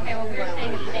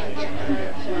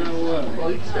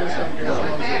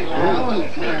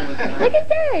 Look at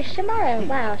there, Shamara.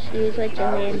 Wow, she was with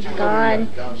Jillian. Gone,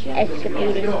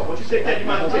 escapading.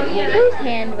 Whose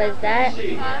hand was that?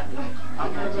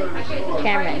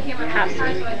 Cameron. How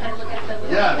sweet.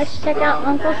 Let's check out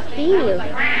Uncle Steve.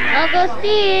 Uncle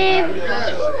Steve!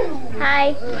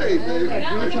 Hi.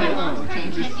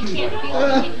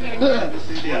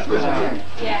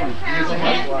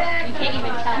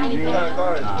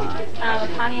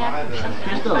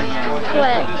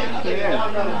 What?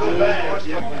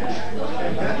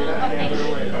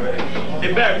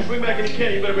 Hey, Barry, bring back any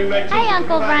candy. You better bring back. Hi,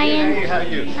 Uncle Brian. Hey, how are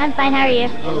you? I'm fine. How are you? I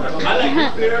like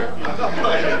this beer.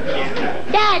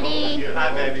 Daddy.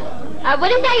 Hi, baby.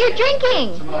 What is that you're drinking?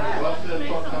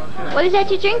 What is that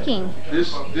you're drinking?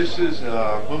 This is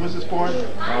what was this for?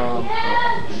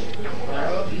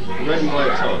 Red and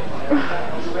white soda.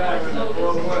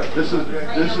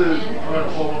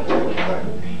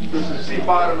 This is sea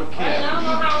bottom of can.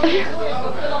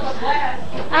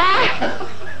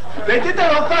 They did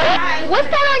that on Thursday. What's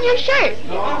that on your shirt?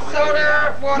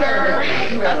 Soda, water.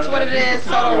 That's what it is.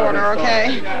 Soda, water.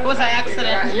 Okay. It was an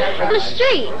accident. The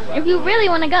street. If you really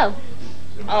want to go.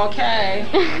 Okay.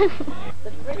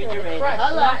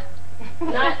 Hello.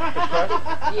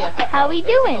 Yeah. How we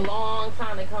doing? It's a long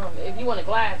time to come. If you want a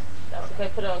glass, that's okay.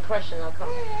 Put it on crush and it'll come.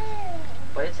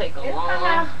 But it take a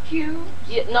long.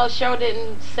 Yeah, no, Cheryl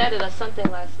didn't set it or something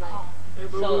last night.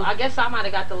 So I guess I might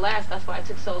have got the last. That's why it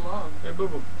took so long. Hey, boo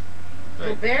boo.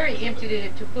 Well, Barry emptied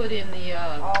it to put in the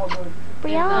on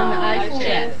the ice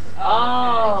chest.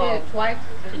 Oh. He did it twice.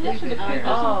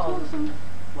 Oh.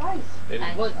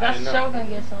 Well, that's Cheryl gonna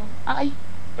get some.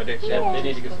 But they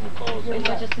need to get some clothes. You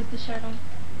put your sister's shirt on.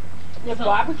 You're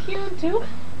barbecuing too?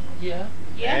 Yeah.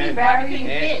 Yeah, And- you're barbecuing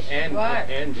fish.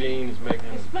 And Jean's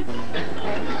making.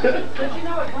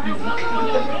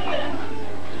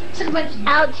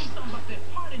 Ouch.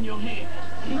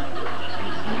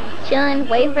 Chillin',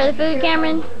 waiting for the food,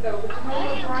 Cameron?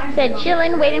 Said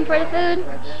chillin', waiting for the food?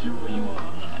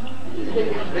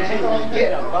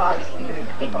 Get a box.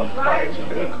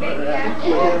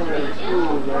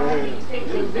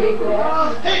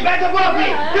 Hey, back up off me!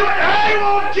 I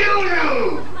won't kill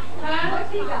you!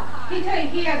 What's he got? He told you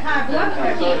he has high blood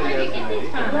pressure. Where did you get this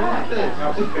from?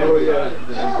 Oh yeah.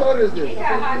 What is this? He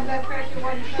got high blood pressure.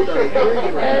 What did you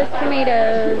Those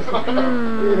tomatoes. Look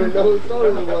at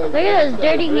those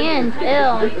dirty hands. Ew,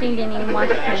 I didn't even wash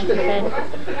them instead.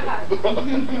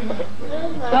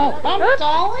 Oh, I'm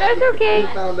That's okay. You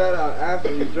found that out after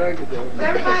you drank it though.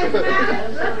 Everybody's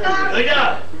mad. Look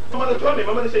up! My mother told me.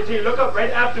 My mother said, Gene, look up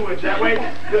right afterwards. That way,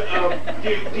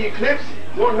 the eclipse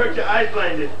won't hurt your eyes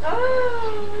blinded.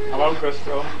 Hello,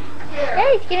 Crystal.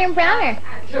 Hey, it's getting browner.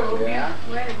 Yeah.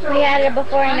 We had a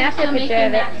before and after picture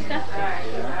of it.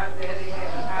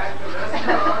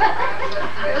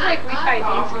 It's like we tried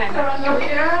these kind of.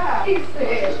 Yeah, he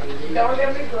said, don't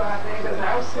let me go out there because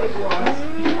I'll sleep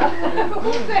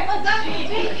Who said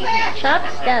that?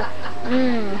 Chopped stuff.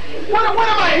 Mmm. What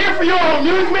am I here for your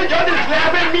amusement? Y'all just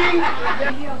laugh at me?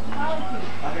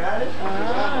 I got it?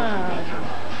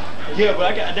 Yeah,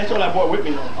 but that's all I brought with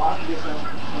me.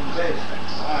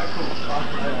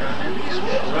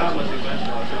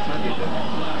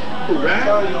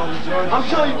 I'm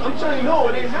telling you, no,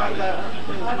 it ain't right.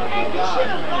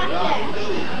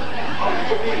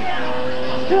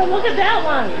 Dude, look at that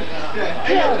one.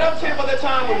 Hey, yo, did I tell you about that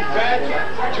time when Brad,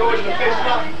 George, and the fish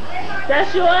stop?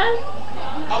 That's yours?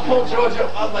 I pulled George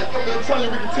up. I was like, I'm gonna tell you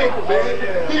we can take him,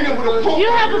 man. He did with a pump. You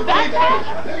have a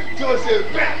backpack? George said,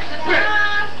 back,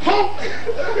 pump.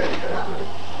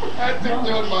 I took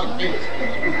George by the face.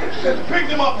 Picked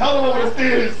him up, held him over the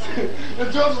stairs.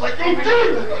 And George was like, go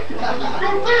through!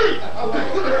 Go through!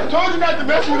 I told you not to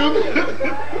mess with him.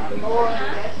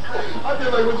 I did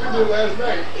like what you did last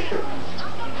night.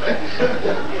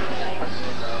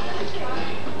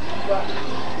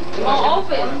 Oh,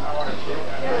 open.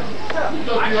 You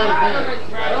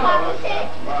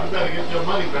better get your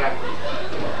money back.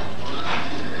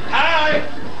 Hi!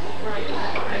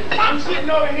 I'm sitting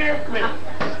over here. Come here.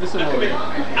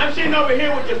 I'm sitting over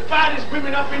here with the finest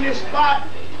women up in this spot.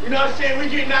 You know what I'm saying? We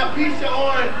getting our pizza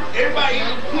on. Everybody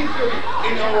eating pizza.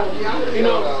 You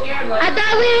know. I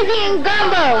thought we was eating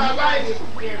gumbo. Rice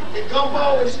and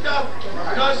gumbo and stuff. You know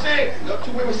what I'm saying? The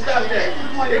two women stop that.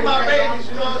 They my babies.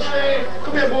 You know what I'm saying?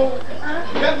 Come here, boo.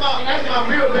 That's my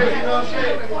real baby, you know what I'm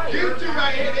saying? These two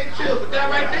right here, they chill, but that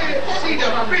right there, she the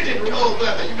frigid cold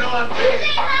weather, you know what I'm saying?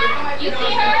 You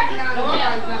see her? Hold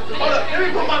up, let me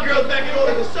put my girls back in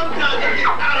order, because sometimes they get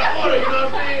out of order, you know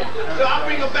what I'm saying? So I'll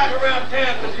bring them back around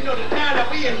town, because you know the town that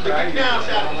we in is the big town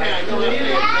side of town, you know what I'm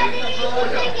saying?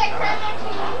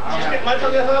 My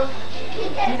tongue at her?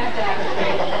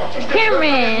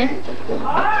 Cameron.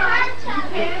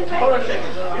 Hold on a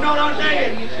second. You know what I'm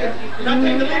saying? Now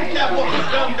take the lens cap off, you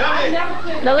dumb dummy.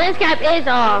 The lens cap is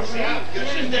off. Your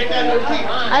sister ain't got no teeth.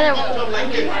 Something like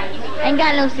this. Ain't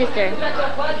got no sister.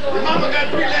 Your mama got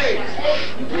 3 legs.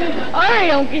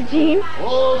 Alright, Uncle Gene.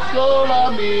 Oh,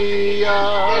 sola mia. I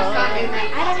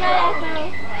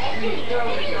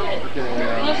Okay,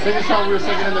 sing a song we were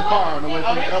singing in the car on the way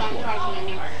from the airport.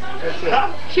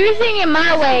 She was singing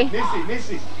My Way.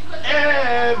 Nisi.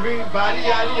 Everybody,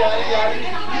 yaddy, yaddy, yaddy.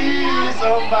 Need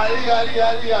somebody, yaddy,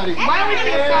 yaddy, yaddy. Why would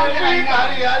you sing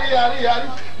Everybody, yaddy, yaddy, yaddy.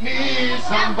 Need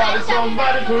somebody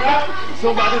to love,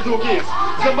 somebody to kiss,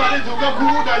 somebody to go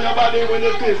cool down your body when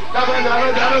you kiss.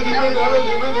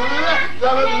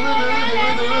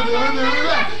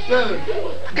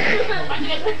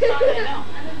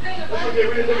 Okay,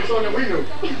 we didn't take a song that we knew.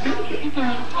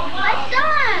 What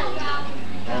song?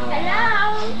 Hello?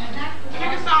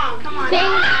 Sing a song, come on.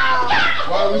 Sing.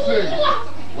 Why we sing?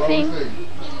 Sing.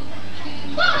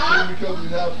 Sing because we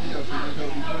have to.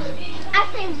 I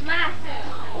sing my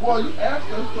song. Well, you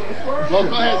asked us for the first. Well, go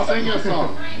ahead, sing your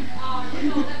song.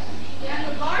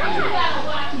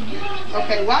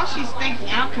 Okay, while she's thinking,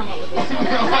 I'll come up with a song.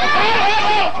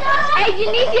 Hey,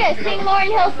 Janicia, sing Lauryn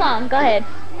Hill song. Go ahead.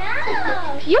 No.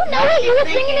 You know it. You were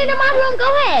singing it in my room. Go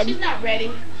ahead. She's not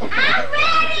ready. I'm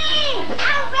ready.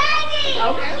 I'm ready.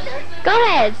 Okay. Go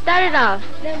ahead. Start it off.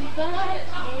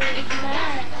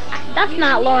 That's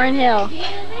not Lauryn Hill.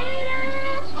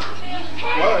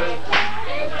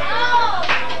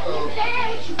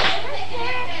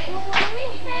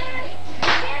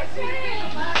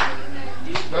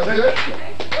 That's it?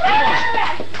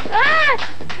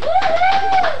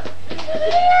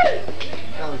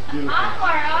 That was beautiful.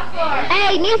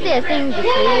 Hey, Nisia, sing the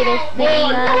sweetest thing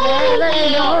I've ever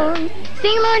known.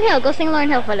 Sing Lauryn Hill. Go sing Lauryn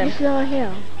Hill for them. Lauryn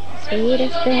Hill.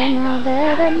 Sweetest thing I've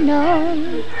ever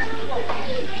known.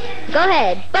 Go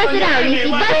ahead. Bust it out, Nisi.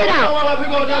 Bust it out.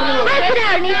 Bust it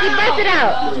out, Nisi. Bust it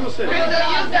out. Crystal,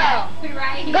 you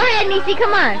go. Go ahead, Nisi.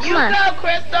 Come on. Come on. You go,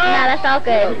 Crystal. Nah, that's all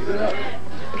good.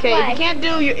 Okay, if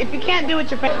you can't do it,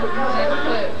 your friend.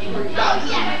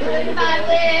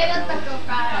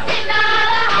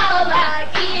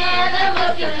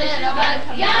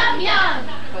 Yum yum.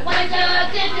 One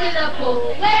jumped into the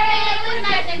pool where it was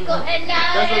nice and cool, and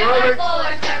now there were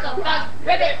 4 speckled frogs.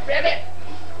 Ribbit, ribbit.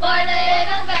 4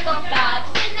 little speckled frogs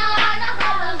sitting on a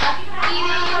hollow log,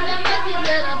 eating the musty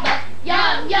little bugs.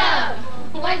 Yum yum.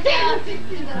 One jumped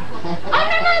into the pool. Oh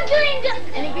no, I'm doing just.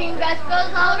 And the green grass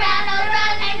grows all around,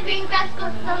 and the green grass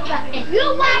goes all around. And you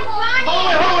want Ronnie?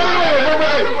 Hold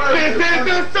it. This is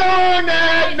the song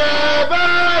that never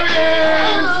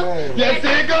ends. Yes,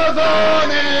 it goes on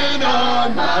and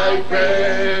on, my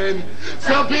friend.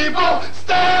 Some people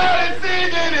started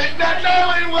singing it, not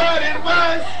knowing what it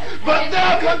was, but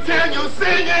they'll continue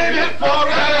singing it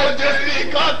forever just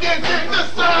because this is the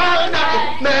song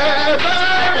that never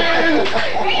ends.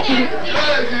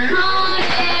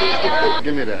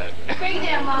 Give me that. Bring it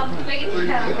down, Mom. Bring it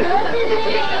down.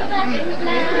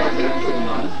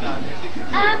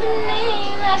 I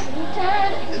believe I can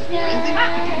turn the sky.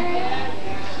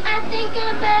 I think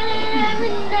about it every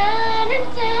night and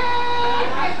day.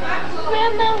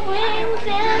 Spread my wings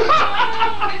and look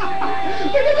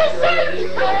at the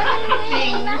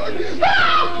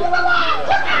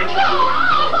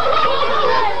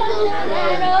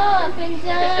up and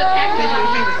down.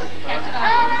 I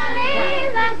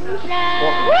believe I can fly.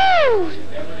 Woo!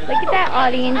 Look at that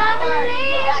audience. I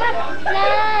believe I can fly.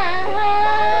 I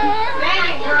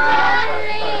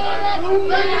believe I can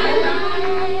fly.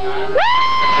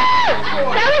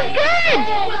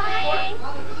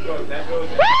 That was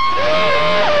good!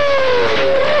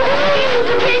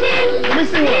 Let me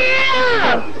see one.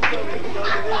 Yeah!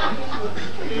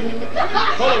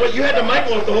 Hold on, wait, you had the mic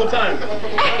off the whole time.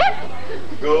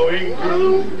 Going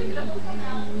through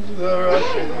the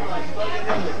Russian.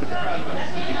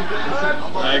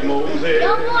 Like Moses.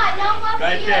 No more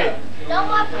Right there. No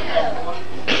more for you.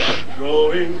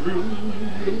 Going through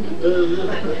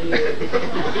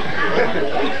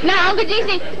Now, Uncle G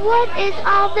sing, what is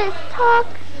all this talk?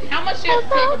 How much you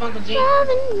take of Uncle G?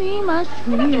 Loving me must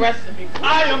What about the rest of the people?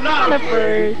 I am not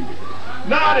afraid.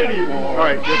 Not anymore. All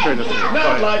right, your turn to sing.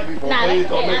 Not like before. Nah, Please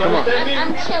that's don't it. misunderstand me.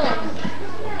 I'm chilling.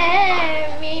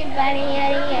 Everybody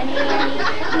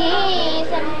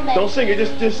Don't sing it,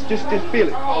 just feel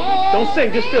it. Don't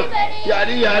sing, just feel it.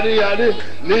 Yada yada yada.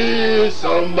 Need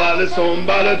somebody to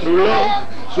love,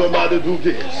 somebody to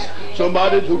kiss,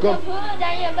 somebody to come.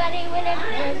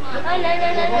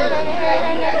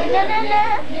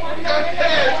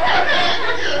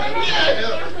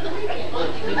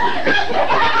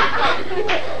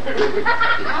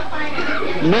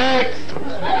 Next.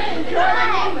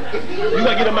 You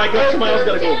gotta get a mic up, somebody else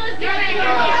gotta go.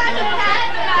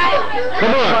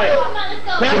 Come on.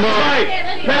 Pass the mic.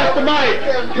 Pass the mic.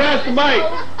 Pass the mic.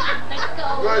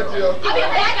 Right, Jill. Come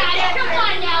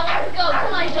on now, let's go.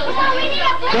 Come on, Joe.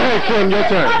 Go ahead, Kim, your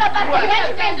turn. Pass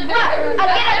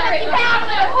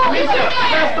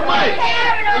the mic.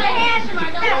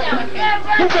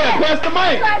 You said pass the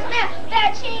mic.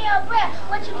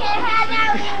 What you can't have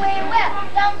now is wearing well.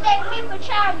 Don't take me for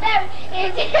Charles Berry.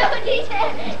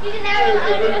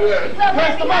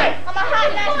 Press the mic. I'm a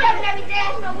hot man, stepping every day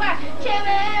in my work.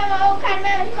 Chairman, my old kind of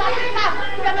man, it's like a cop.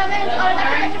 From my man, all the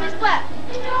rest of his club.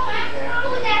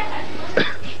 Who's that?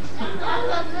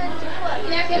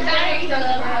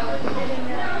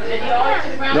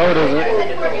 No, it doesn't.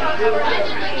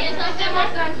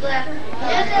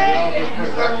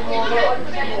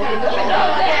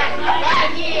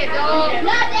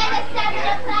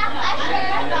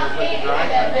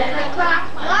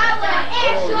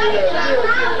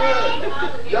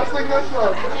 Y'all sing that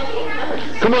song.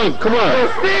 Come on, come on.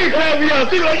 Steve, clap me up.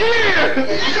 Steve, like, yeah.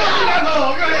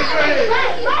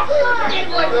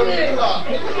 Go ahead.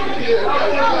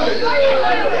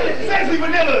 Sexy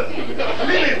vanilla.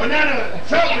 Lily, banana,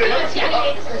 chocolate.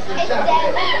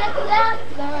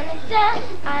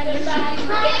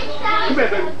 Come here,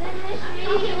 baby.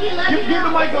 Give the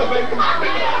mic up, baby.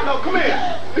 No, come here.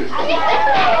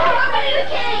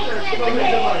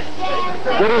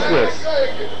 What is this?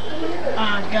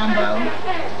 Gumbo.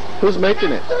 Who's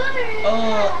making it?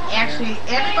 Actually,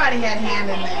 everybody had a hand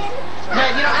in this.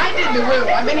 But, you know, I did the roux.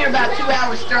 I've been here about 2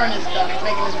 hours stirring this stuff,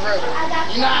 making this roux.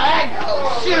 You know, I go,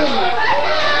 shoot.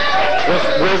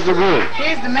 Where's the roux?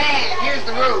 Here's the man. Here's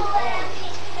the roux.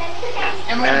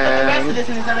 And we're going to put the rest of this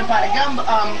in this other pot of gumbo,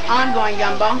 ongoing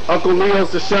gumbo. Uncle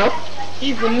Leo's the chef?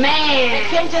 He's the man. And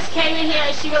Kim just came in here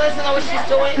and she really doesn't know what she's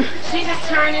doing. She's just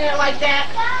turning it like that.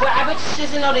 But I bet she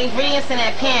doesn't know the ingredients in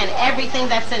that pan, everything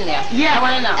that's in there. Yeah, I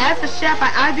want to know. As a chef,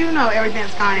 I do know everything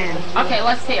that's gone in. Okay,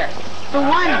 let's hear. For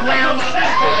one, ground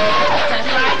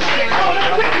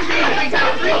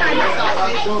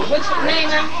Which name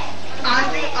now?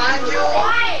 Anju.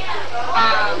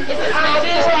 Is it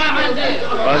Anju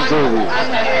or Anju?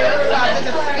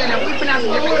 Anju. We pronounce it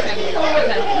different.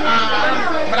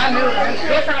 But I knew it.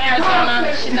 We're from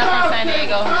Arizona. She's not from San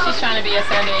Diego. She's trying to be a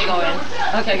San Diegoan.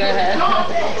 Okay, go ahead.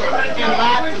 And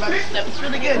lots of other stuff. It's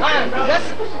really good.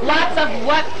 Lots of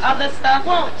what other stuff?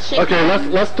 Okay,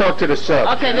 let's talk to the chef.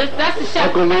 Okay, that's the chef.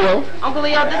 Uncle Leo. Uncle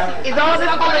Leo, this is all this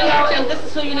Uncle Leo, and this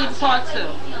is who you need to talk to.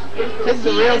 This is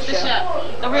the real chef.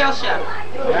 The real chef.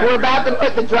 We're about to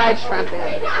put the dried shrimp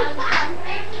in.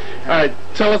 All right,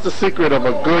 tell us the secret of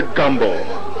a good gumbo.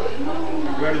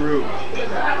 Good roux.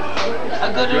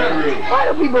 A good roux.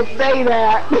 Why do people say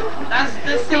that? That's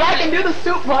the secret. See, I can do the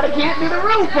soup part, I can't do the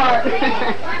roux part.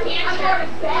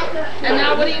 And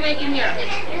now what are you making here?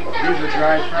 These are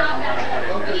dried shrimp I'm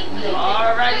going to put in there.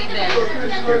 Alrighty then.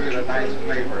 Just gives it a nice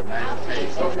flavor, a nice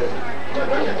taste.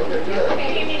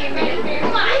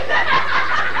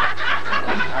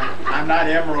 I'm not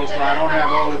Emerald, so I don't have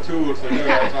all the tools to do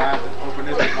that, so I have to open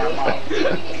this with my mouth.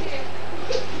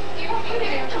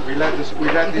 We let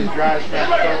these dried shrimp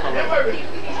percolate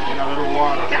in a little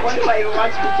water. That one lady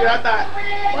watching you. I thought,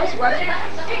 what's watching?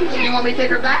 You want me to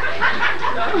take her back?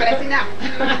 But I see now.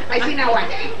 I see now what?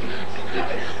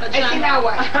 I see now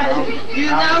what? You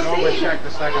now see? We'll check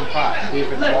the second pot, see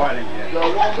if it's boiling yet.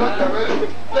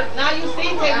 Look, now you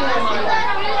see, take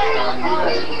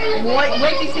Wait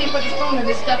till you see him put the spoon in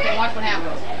this stuff and watch what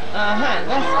happens.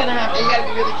 What's gonna happen? You gotta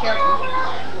be really careful.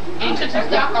 And you just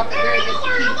knock off the very good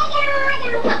piece.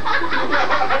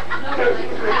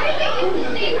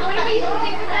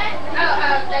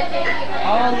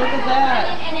 Oh, look at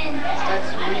that. That's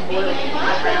reboiling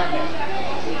around it.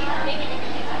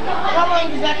 How long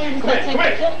exactly does that take to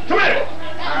cook? Come here!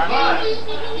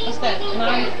 What's that?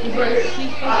 9 seafood?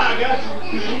 I got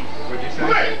you. What'd you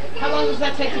say? How long does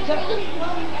that take to cook?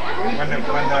 When the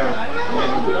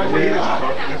meat is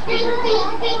cooked, this will be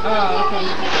cooked. Oh, okay.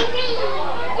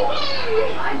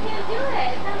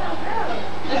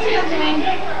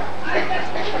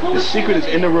 The secret is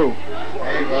in the roux.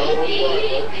 There you go.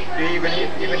 Even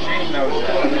Gene knows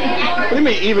that. What do you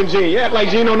mean, even Gene? You act like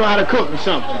Gene don't know how to cook or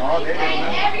something. Oh, there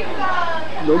you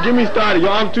go. Don't get me started.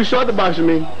 Your arm's too short to box with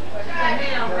me. Did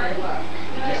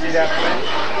you see that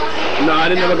play? No, I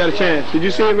didn't never got a chance. Did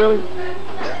you see it really?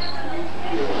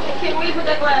 Where you put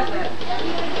that glass at?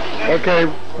 Okay,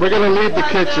 we're gonna leave the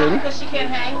kitchen. Because she can't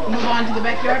hang. Move on to the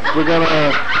backyard. We're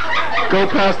gonna go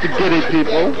past the giddy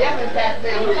people.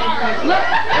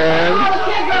 And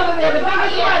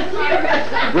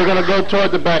we're gonna go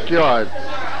toward the backyard.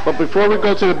 But before we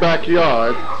go to the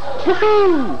backyard,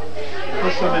 woohoo!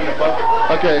 Put some in the bucket.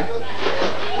 Okay,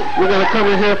 we're gonna come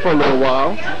in here for a little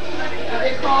while.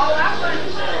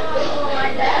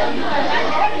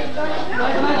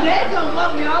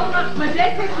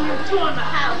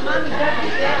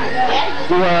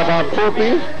 We have our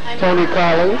Poopie, Tony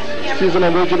Collins. She's an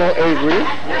original Avery.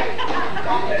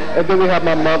 And then we have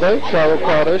my mother, Carole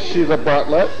Carter. She's a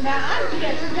Bartlett.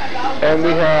 And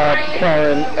we have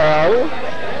Karen L.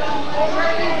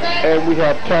 And we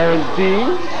have Karen D.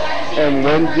 And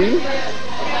Wendy.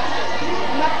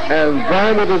 And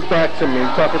Brian with his back to me,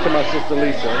 talking to my sister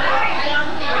Lisa.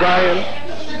 Brian.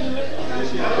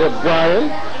 Yeah, Brian.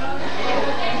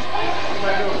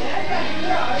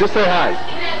 Just say hi.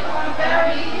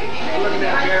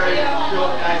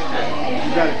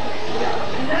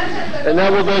 And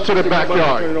now we'll go to the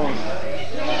backyard.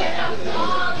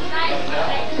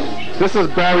 This is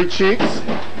Barry Cheeks.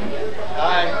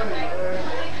 Hi.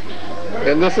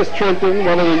 And this is Trenton,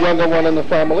 one of the younger one in the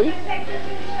family.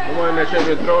 The one that should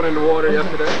have been thrown in the water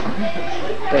yesterday.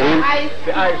 The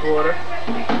ice water.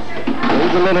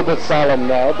 He's a little bit solemn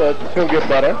now, but he'll get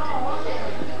better.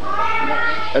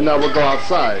 And now we'll go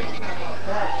outside.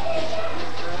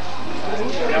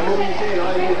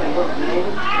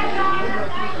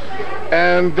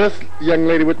 And this young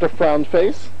lady with the frown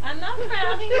face. I'm not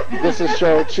frowning. This is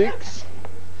Cheryl Cheeks.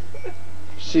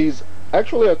 She's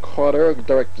actually a Carter, a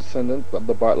direct descendant of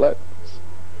the Bartletts.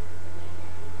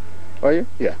 Are you?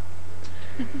 Yeah.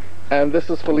 And this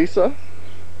is Felicia.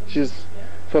 She's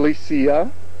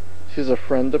Felicia. She's a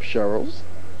friend of Cheryl's.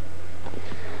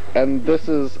 And this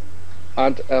is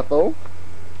Aunt Ethel.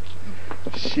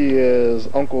 She is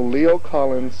Uncle Leo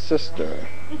Collins' sister.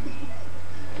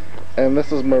 And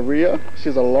this is Maria.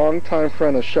 She's a longtime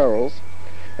friend of Cheryl's.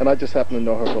 And I just happen to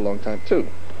know her for a long time too.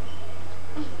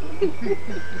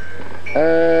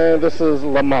 And this is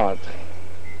Lamont.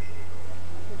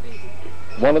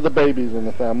 One of the babies in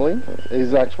the family.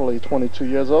 He's actually 22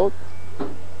 years old.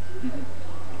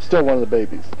 Still one of the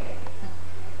babies.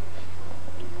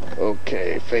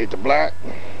 Okay, fade to black.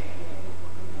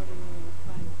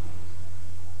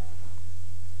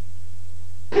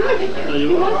 That's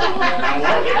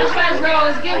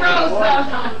Rose. Give Rose some.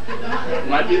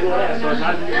 Might be the last one.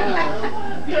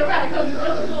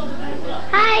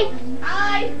 Hi.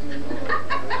 Hi.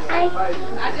 Hi.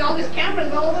 I see all these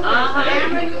cameras all over.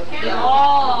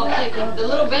 The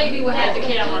little baby would have the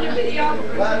camera.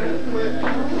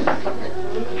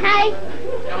 Hi.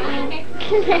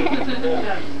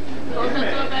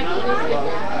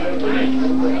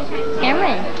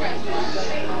 Cameron.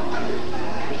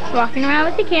 Walking around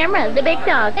with the camera, the big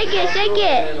dog. Shake it, shake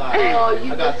it. Oh,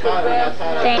 you got tired.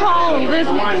 Thanks. Oh, this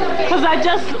because I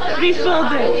just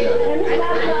refilled it.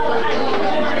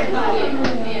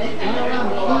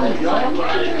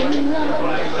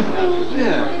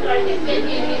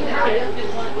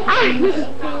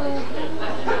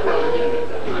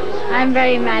 I'm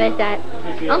very mad at that.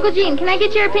 Uncle Gene, can I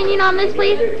get your opinion on this,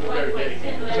 please?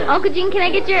 Uncle Gene, can I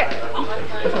get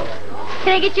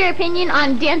your opinion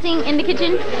on dancing in the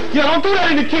kitchen? Yo, don't do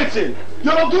that in the kitchen.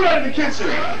 Yo, don't do that in the kitchen.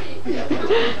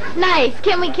 Nice.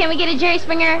 Can we get a Jerry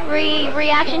Springer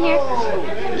reaction here?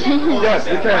 Yes,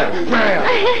 we can. Bam.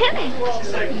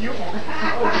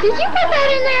 Did you put that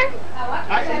in there?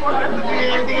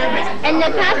 And the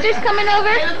pastor's coming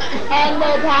over? And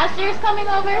the pastor's coming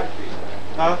over?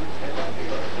 Huh?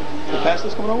 The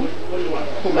pastor's coming over?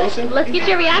 Who, Mason? Let's get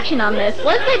your reaction on this.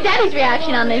 Let's get Daddy's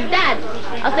reaction on this. Dad,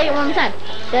 I'll say it one more time.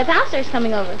 The pastor's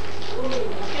coming over.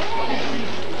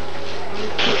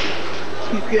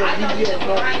 He's good.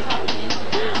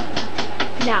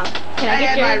 Now, can I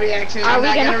get your my reaction? Are we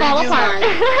gonna fall apart?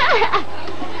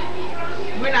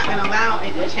 We're not gonna allow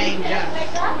it to change us.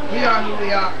 We are who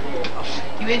we are.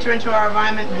 You enter into our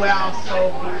environment, well,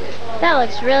 so be it. That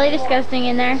looks really disgusting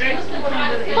in there.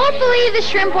 Hopefully the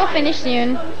shrimp will finish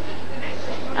soon.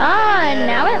 Oh, and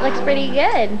now it looks pretty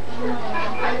good.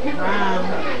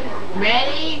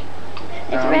 Ready?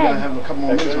 It's I'm red. gonna have a couple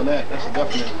more minutes on that. That's a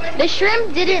definite. The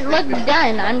shrimp didn't look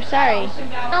done. I'm sorry.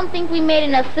 I don't think we made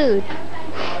enough food.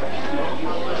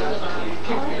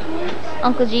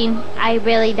 Uncle Gene, I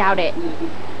really doubt it.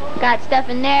 Got stuff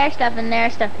in there, stuff in there,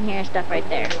 stuff in here, stuff right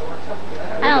there.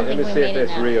 I don't think we made it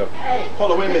now. real.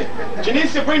 Hold on, wait a minute.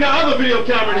 Janicia, bring the other video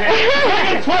camera in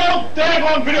here. 12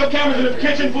 daggone video cameras in the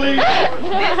kitchen, please.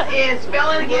 This is,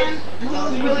 spell it again.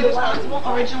 Who's really responsible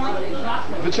originally?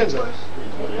 Vicenza.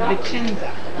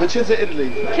 Vicenza. Vicenza, Italy.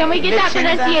 Can we get that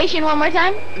pronunciation one more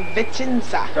time?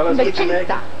 Vicenza.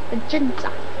 Vicenza.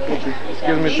 Vicenza.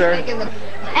 Excuse me, sir.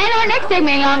 And our next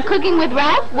segment on Cooking with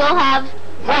Ralph, we'll have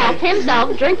Ralph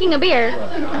himself drinking a beer,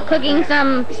 cooking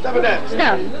some stuff.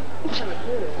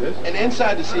 And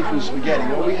inside the seafood spaghetti,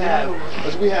 what we have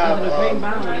is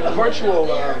a virtual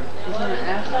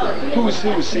who's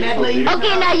seafood.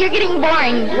 Okay, now you're getting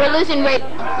boring. We're losing weight.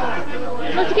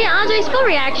 Let's get Andre's full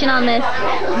reaction on this.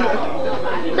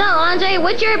 So, Andre,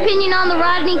 what's your opinion on the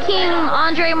Rodney King,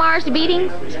 Andre Mars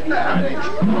beatings? Oh,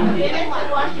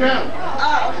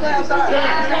 okay, I'm sorry.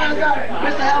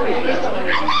 Mr. Helmy.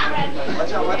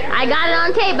 I got it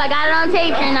on tape. I got it on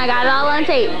tape, and I got it all on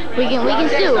tape. We can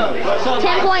sue.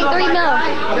 10.3 mil.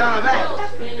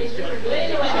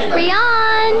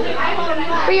 Breon,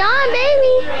 Breon,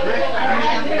 baby.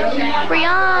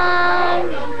 Breon.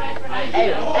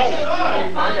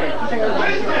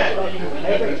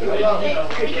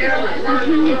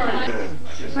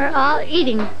 We're all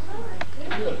eating.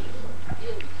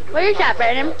 What is that,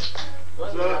 Brandon?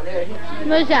 What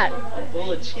is that?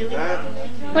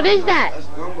 What is that? That's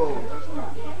gumbo.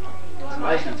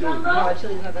 Spicy too. No,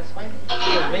 chili's not that spicy.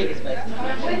 It's Vegas spicy.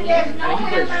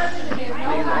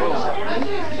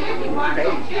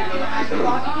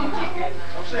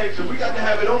 I'm saying, so we got to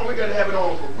have it on. We got to have it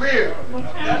on for real.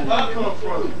 That's where I come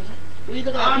from. I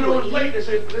know the plate that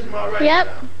says, this is my right. Yep.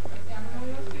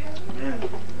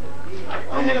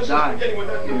 I'm gonna die.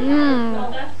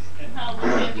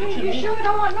 You sure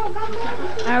don't want no gumbo?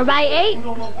 Everybody ate?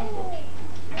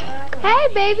 Hey,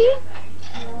 baby.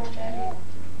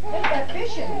 Where's that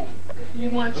fishing? You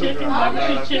want chicken?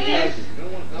 Barbecue chicken?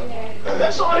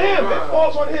 That's on him. That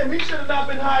falls on him. He should have not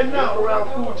been hiding out around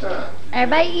food time.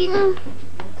 Everybody eating?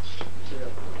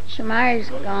 Shamar's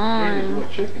gone.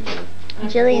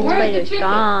 Jillian's plate is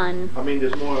gone. I mean,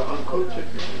 there's more uncooked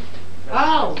chicken.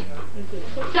 Oh.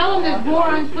 Tell them there's more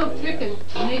uncooked chicken.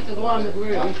 It needs to go on the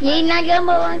grill. You eating that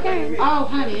gumbo on camera? Oh,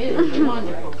 honey, it is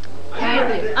wonderful.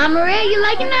 Thank you. Maria, you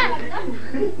liking that?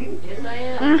 Yes, I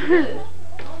am.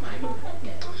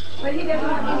 But he doesn't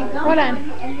want any gumbo. Hold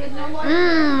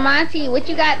on. Monty, what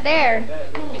you got there?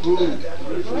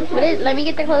 What is? Let me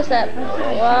get the close up.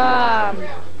 Wow.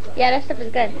 Yeah, that stuff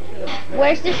is good.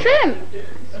 Where's the shrimp?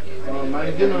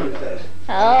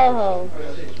 Oh.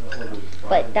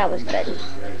 But that was good.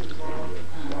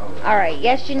 Alright,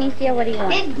 yes, Janicia, what do you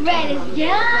want? This bread is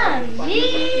yummy.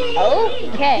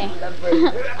 Okay.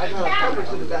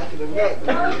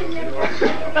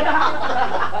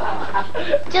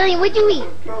 Jillian, what'd you eat?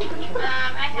 I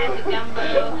had the gumbo,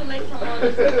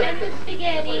 and the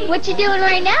spaghetti. What you doing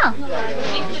right now?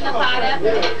 Mixing the pot up.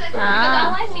 Because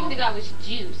all I seemed to got was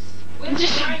juice. Let's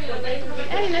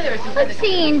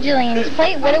see in Jillian's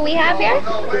plate. What do we have here?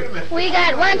 We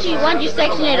got, why don't you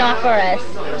section it off for us?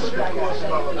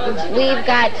 We've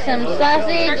got some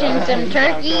sausage and some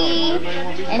turkey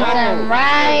and some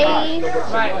rice.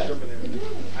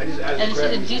 And so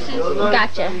the juices?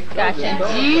 Gotcha.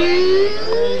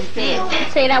 Juices.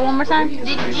 Say that one more time. The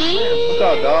juices.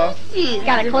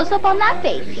 Got a close up on that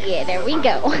face. Yeah, there we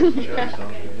go.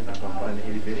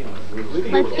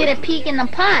 Let's get a peek in the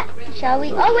pot, shall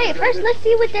we? Oh wait, first let's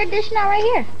see what they're dishing out right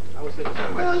here.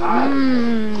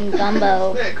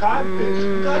 Gumbo.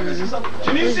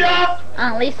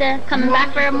 Aunt Lisa coming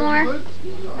back for more.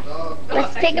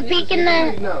 Let's take a peek in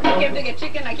the. I came to get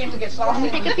chicken. I came to get sauce.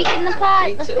 Let's take a peek in the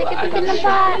pot. Let's take a peek in the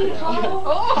pot.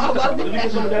 Oh,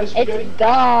 it's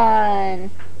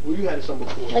gone. Well, you had some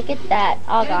before. Look at that,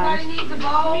 all gone.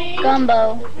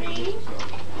 Gumbo.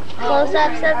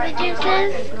 Close-ups of the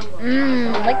juices.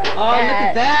 Look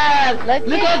at that. Oh, look at that.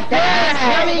 Look at that.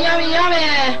 Yummy.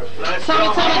 Tummy.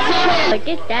 Look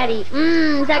at Daddy.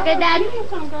 Is that good, Dad?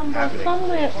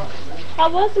 I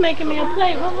was making me a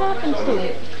plate. What happened to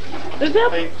it? Is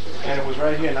that? And it was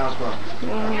right here, now it's gone.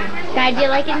 Dad, do you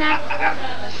like it now?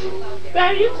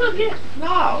 Dad, you took it.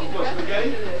 No, it was spaghetti.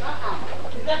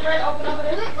 Is that bread open over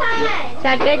there? Is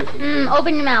that good?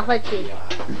 Open your mouth. Let's see.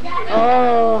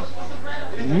 Oh.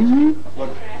 Look,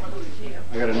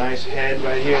 I got a nice head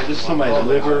right here. This is somebody's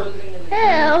liver.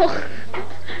 Ew.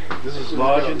 This is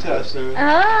large intestine.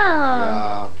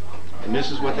 Oh. And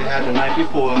this is what they had the night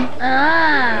before.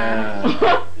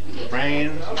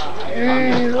 Brains.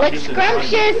 Looks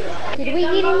scrumptious. Did we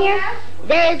eat in here?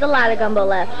 There is a lot of gumbo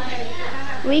left.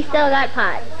 We still got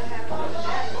pots.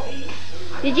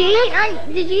 Did you eat?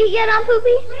 Did you get on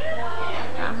Poopie?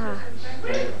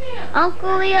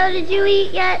 Uncle Leo, did you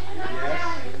eat yet?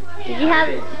 Did you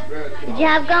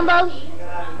have gumbo?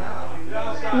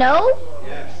 No?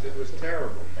 Yes, it was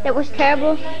terrible. It was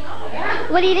terrible?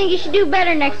 What do you think you should do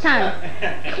better next time?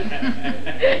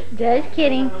 Just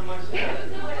kidding.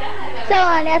 So,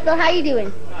 Ethel, how you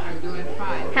doing? I'm doing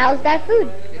fine. How's that food?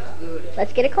 It's good.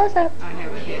 Let's get a close-up. I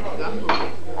haven't had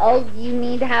gumbo. Oh, you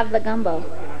need to have the gumbo.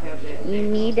 You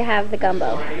need to have the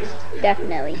gumbo.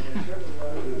 Definitely.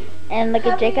 And look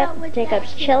at Jacob.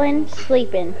 Jacob's chilling,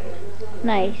 sleeping.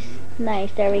 Nice.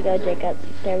 Nice. There we go, Jacob.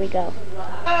 There we go.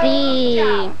 See.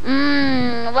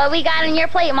 What we got on your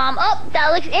plate, Mom? Oh,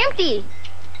 that looks empty.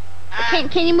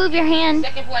 Can you move your hand?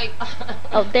 Second plate.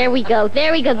 Oh, there we go.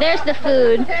 There we go. There's the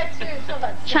food.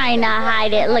 Trying to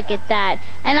hide it. Look at that.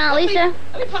 And Aunt Lisa?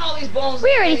 Let me put all these bones.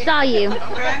 We already saw you.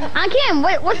 Aunt Kim,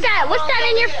 what's that? What's that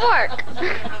in your fork?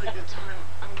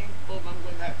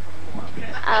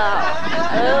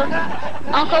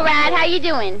 Uncle Rad, how you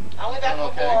doing?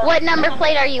 What number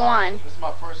plate are you on? This is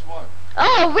my first one.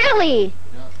 Oh, really?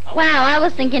 Yeah. Wow, I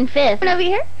was thinking 5th. Over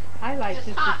here? I like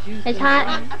just the juice. It's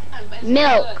hot?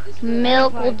 Milk.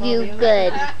 Milk will do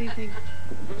good.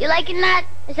 You liking that?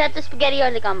 Is that the spaghetti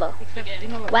or the gumbo?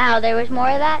 Wow, there was more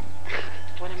of that?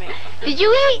 Did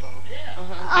you eat?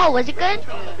 Oh, was it good?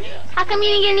 How come you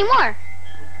didn't get any more?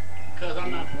 Because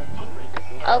I'm not hungry.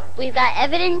 Oh, we've got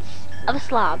evidence of a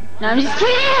slob. No, I'm just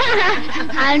kidding.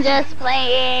 I'm just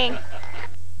playing.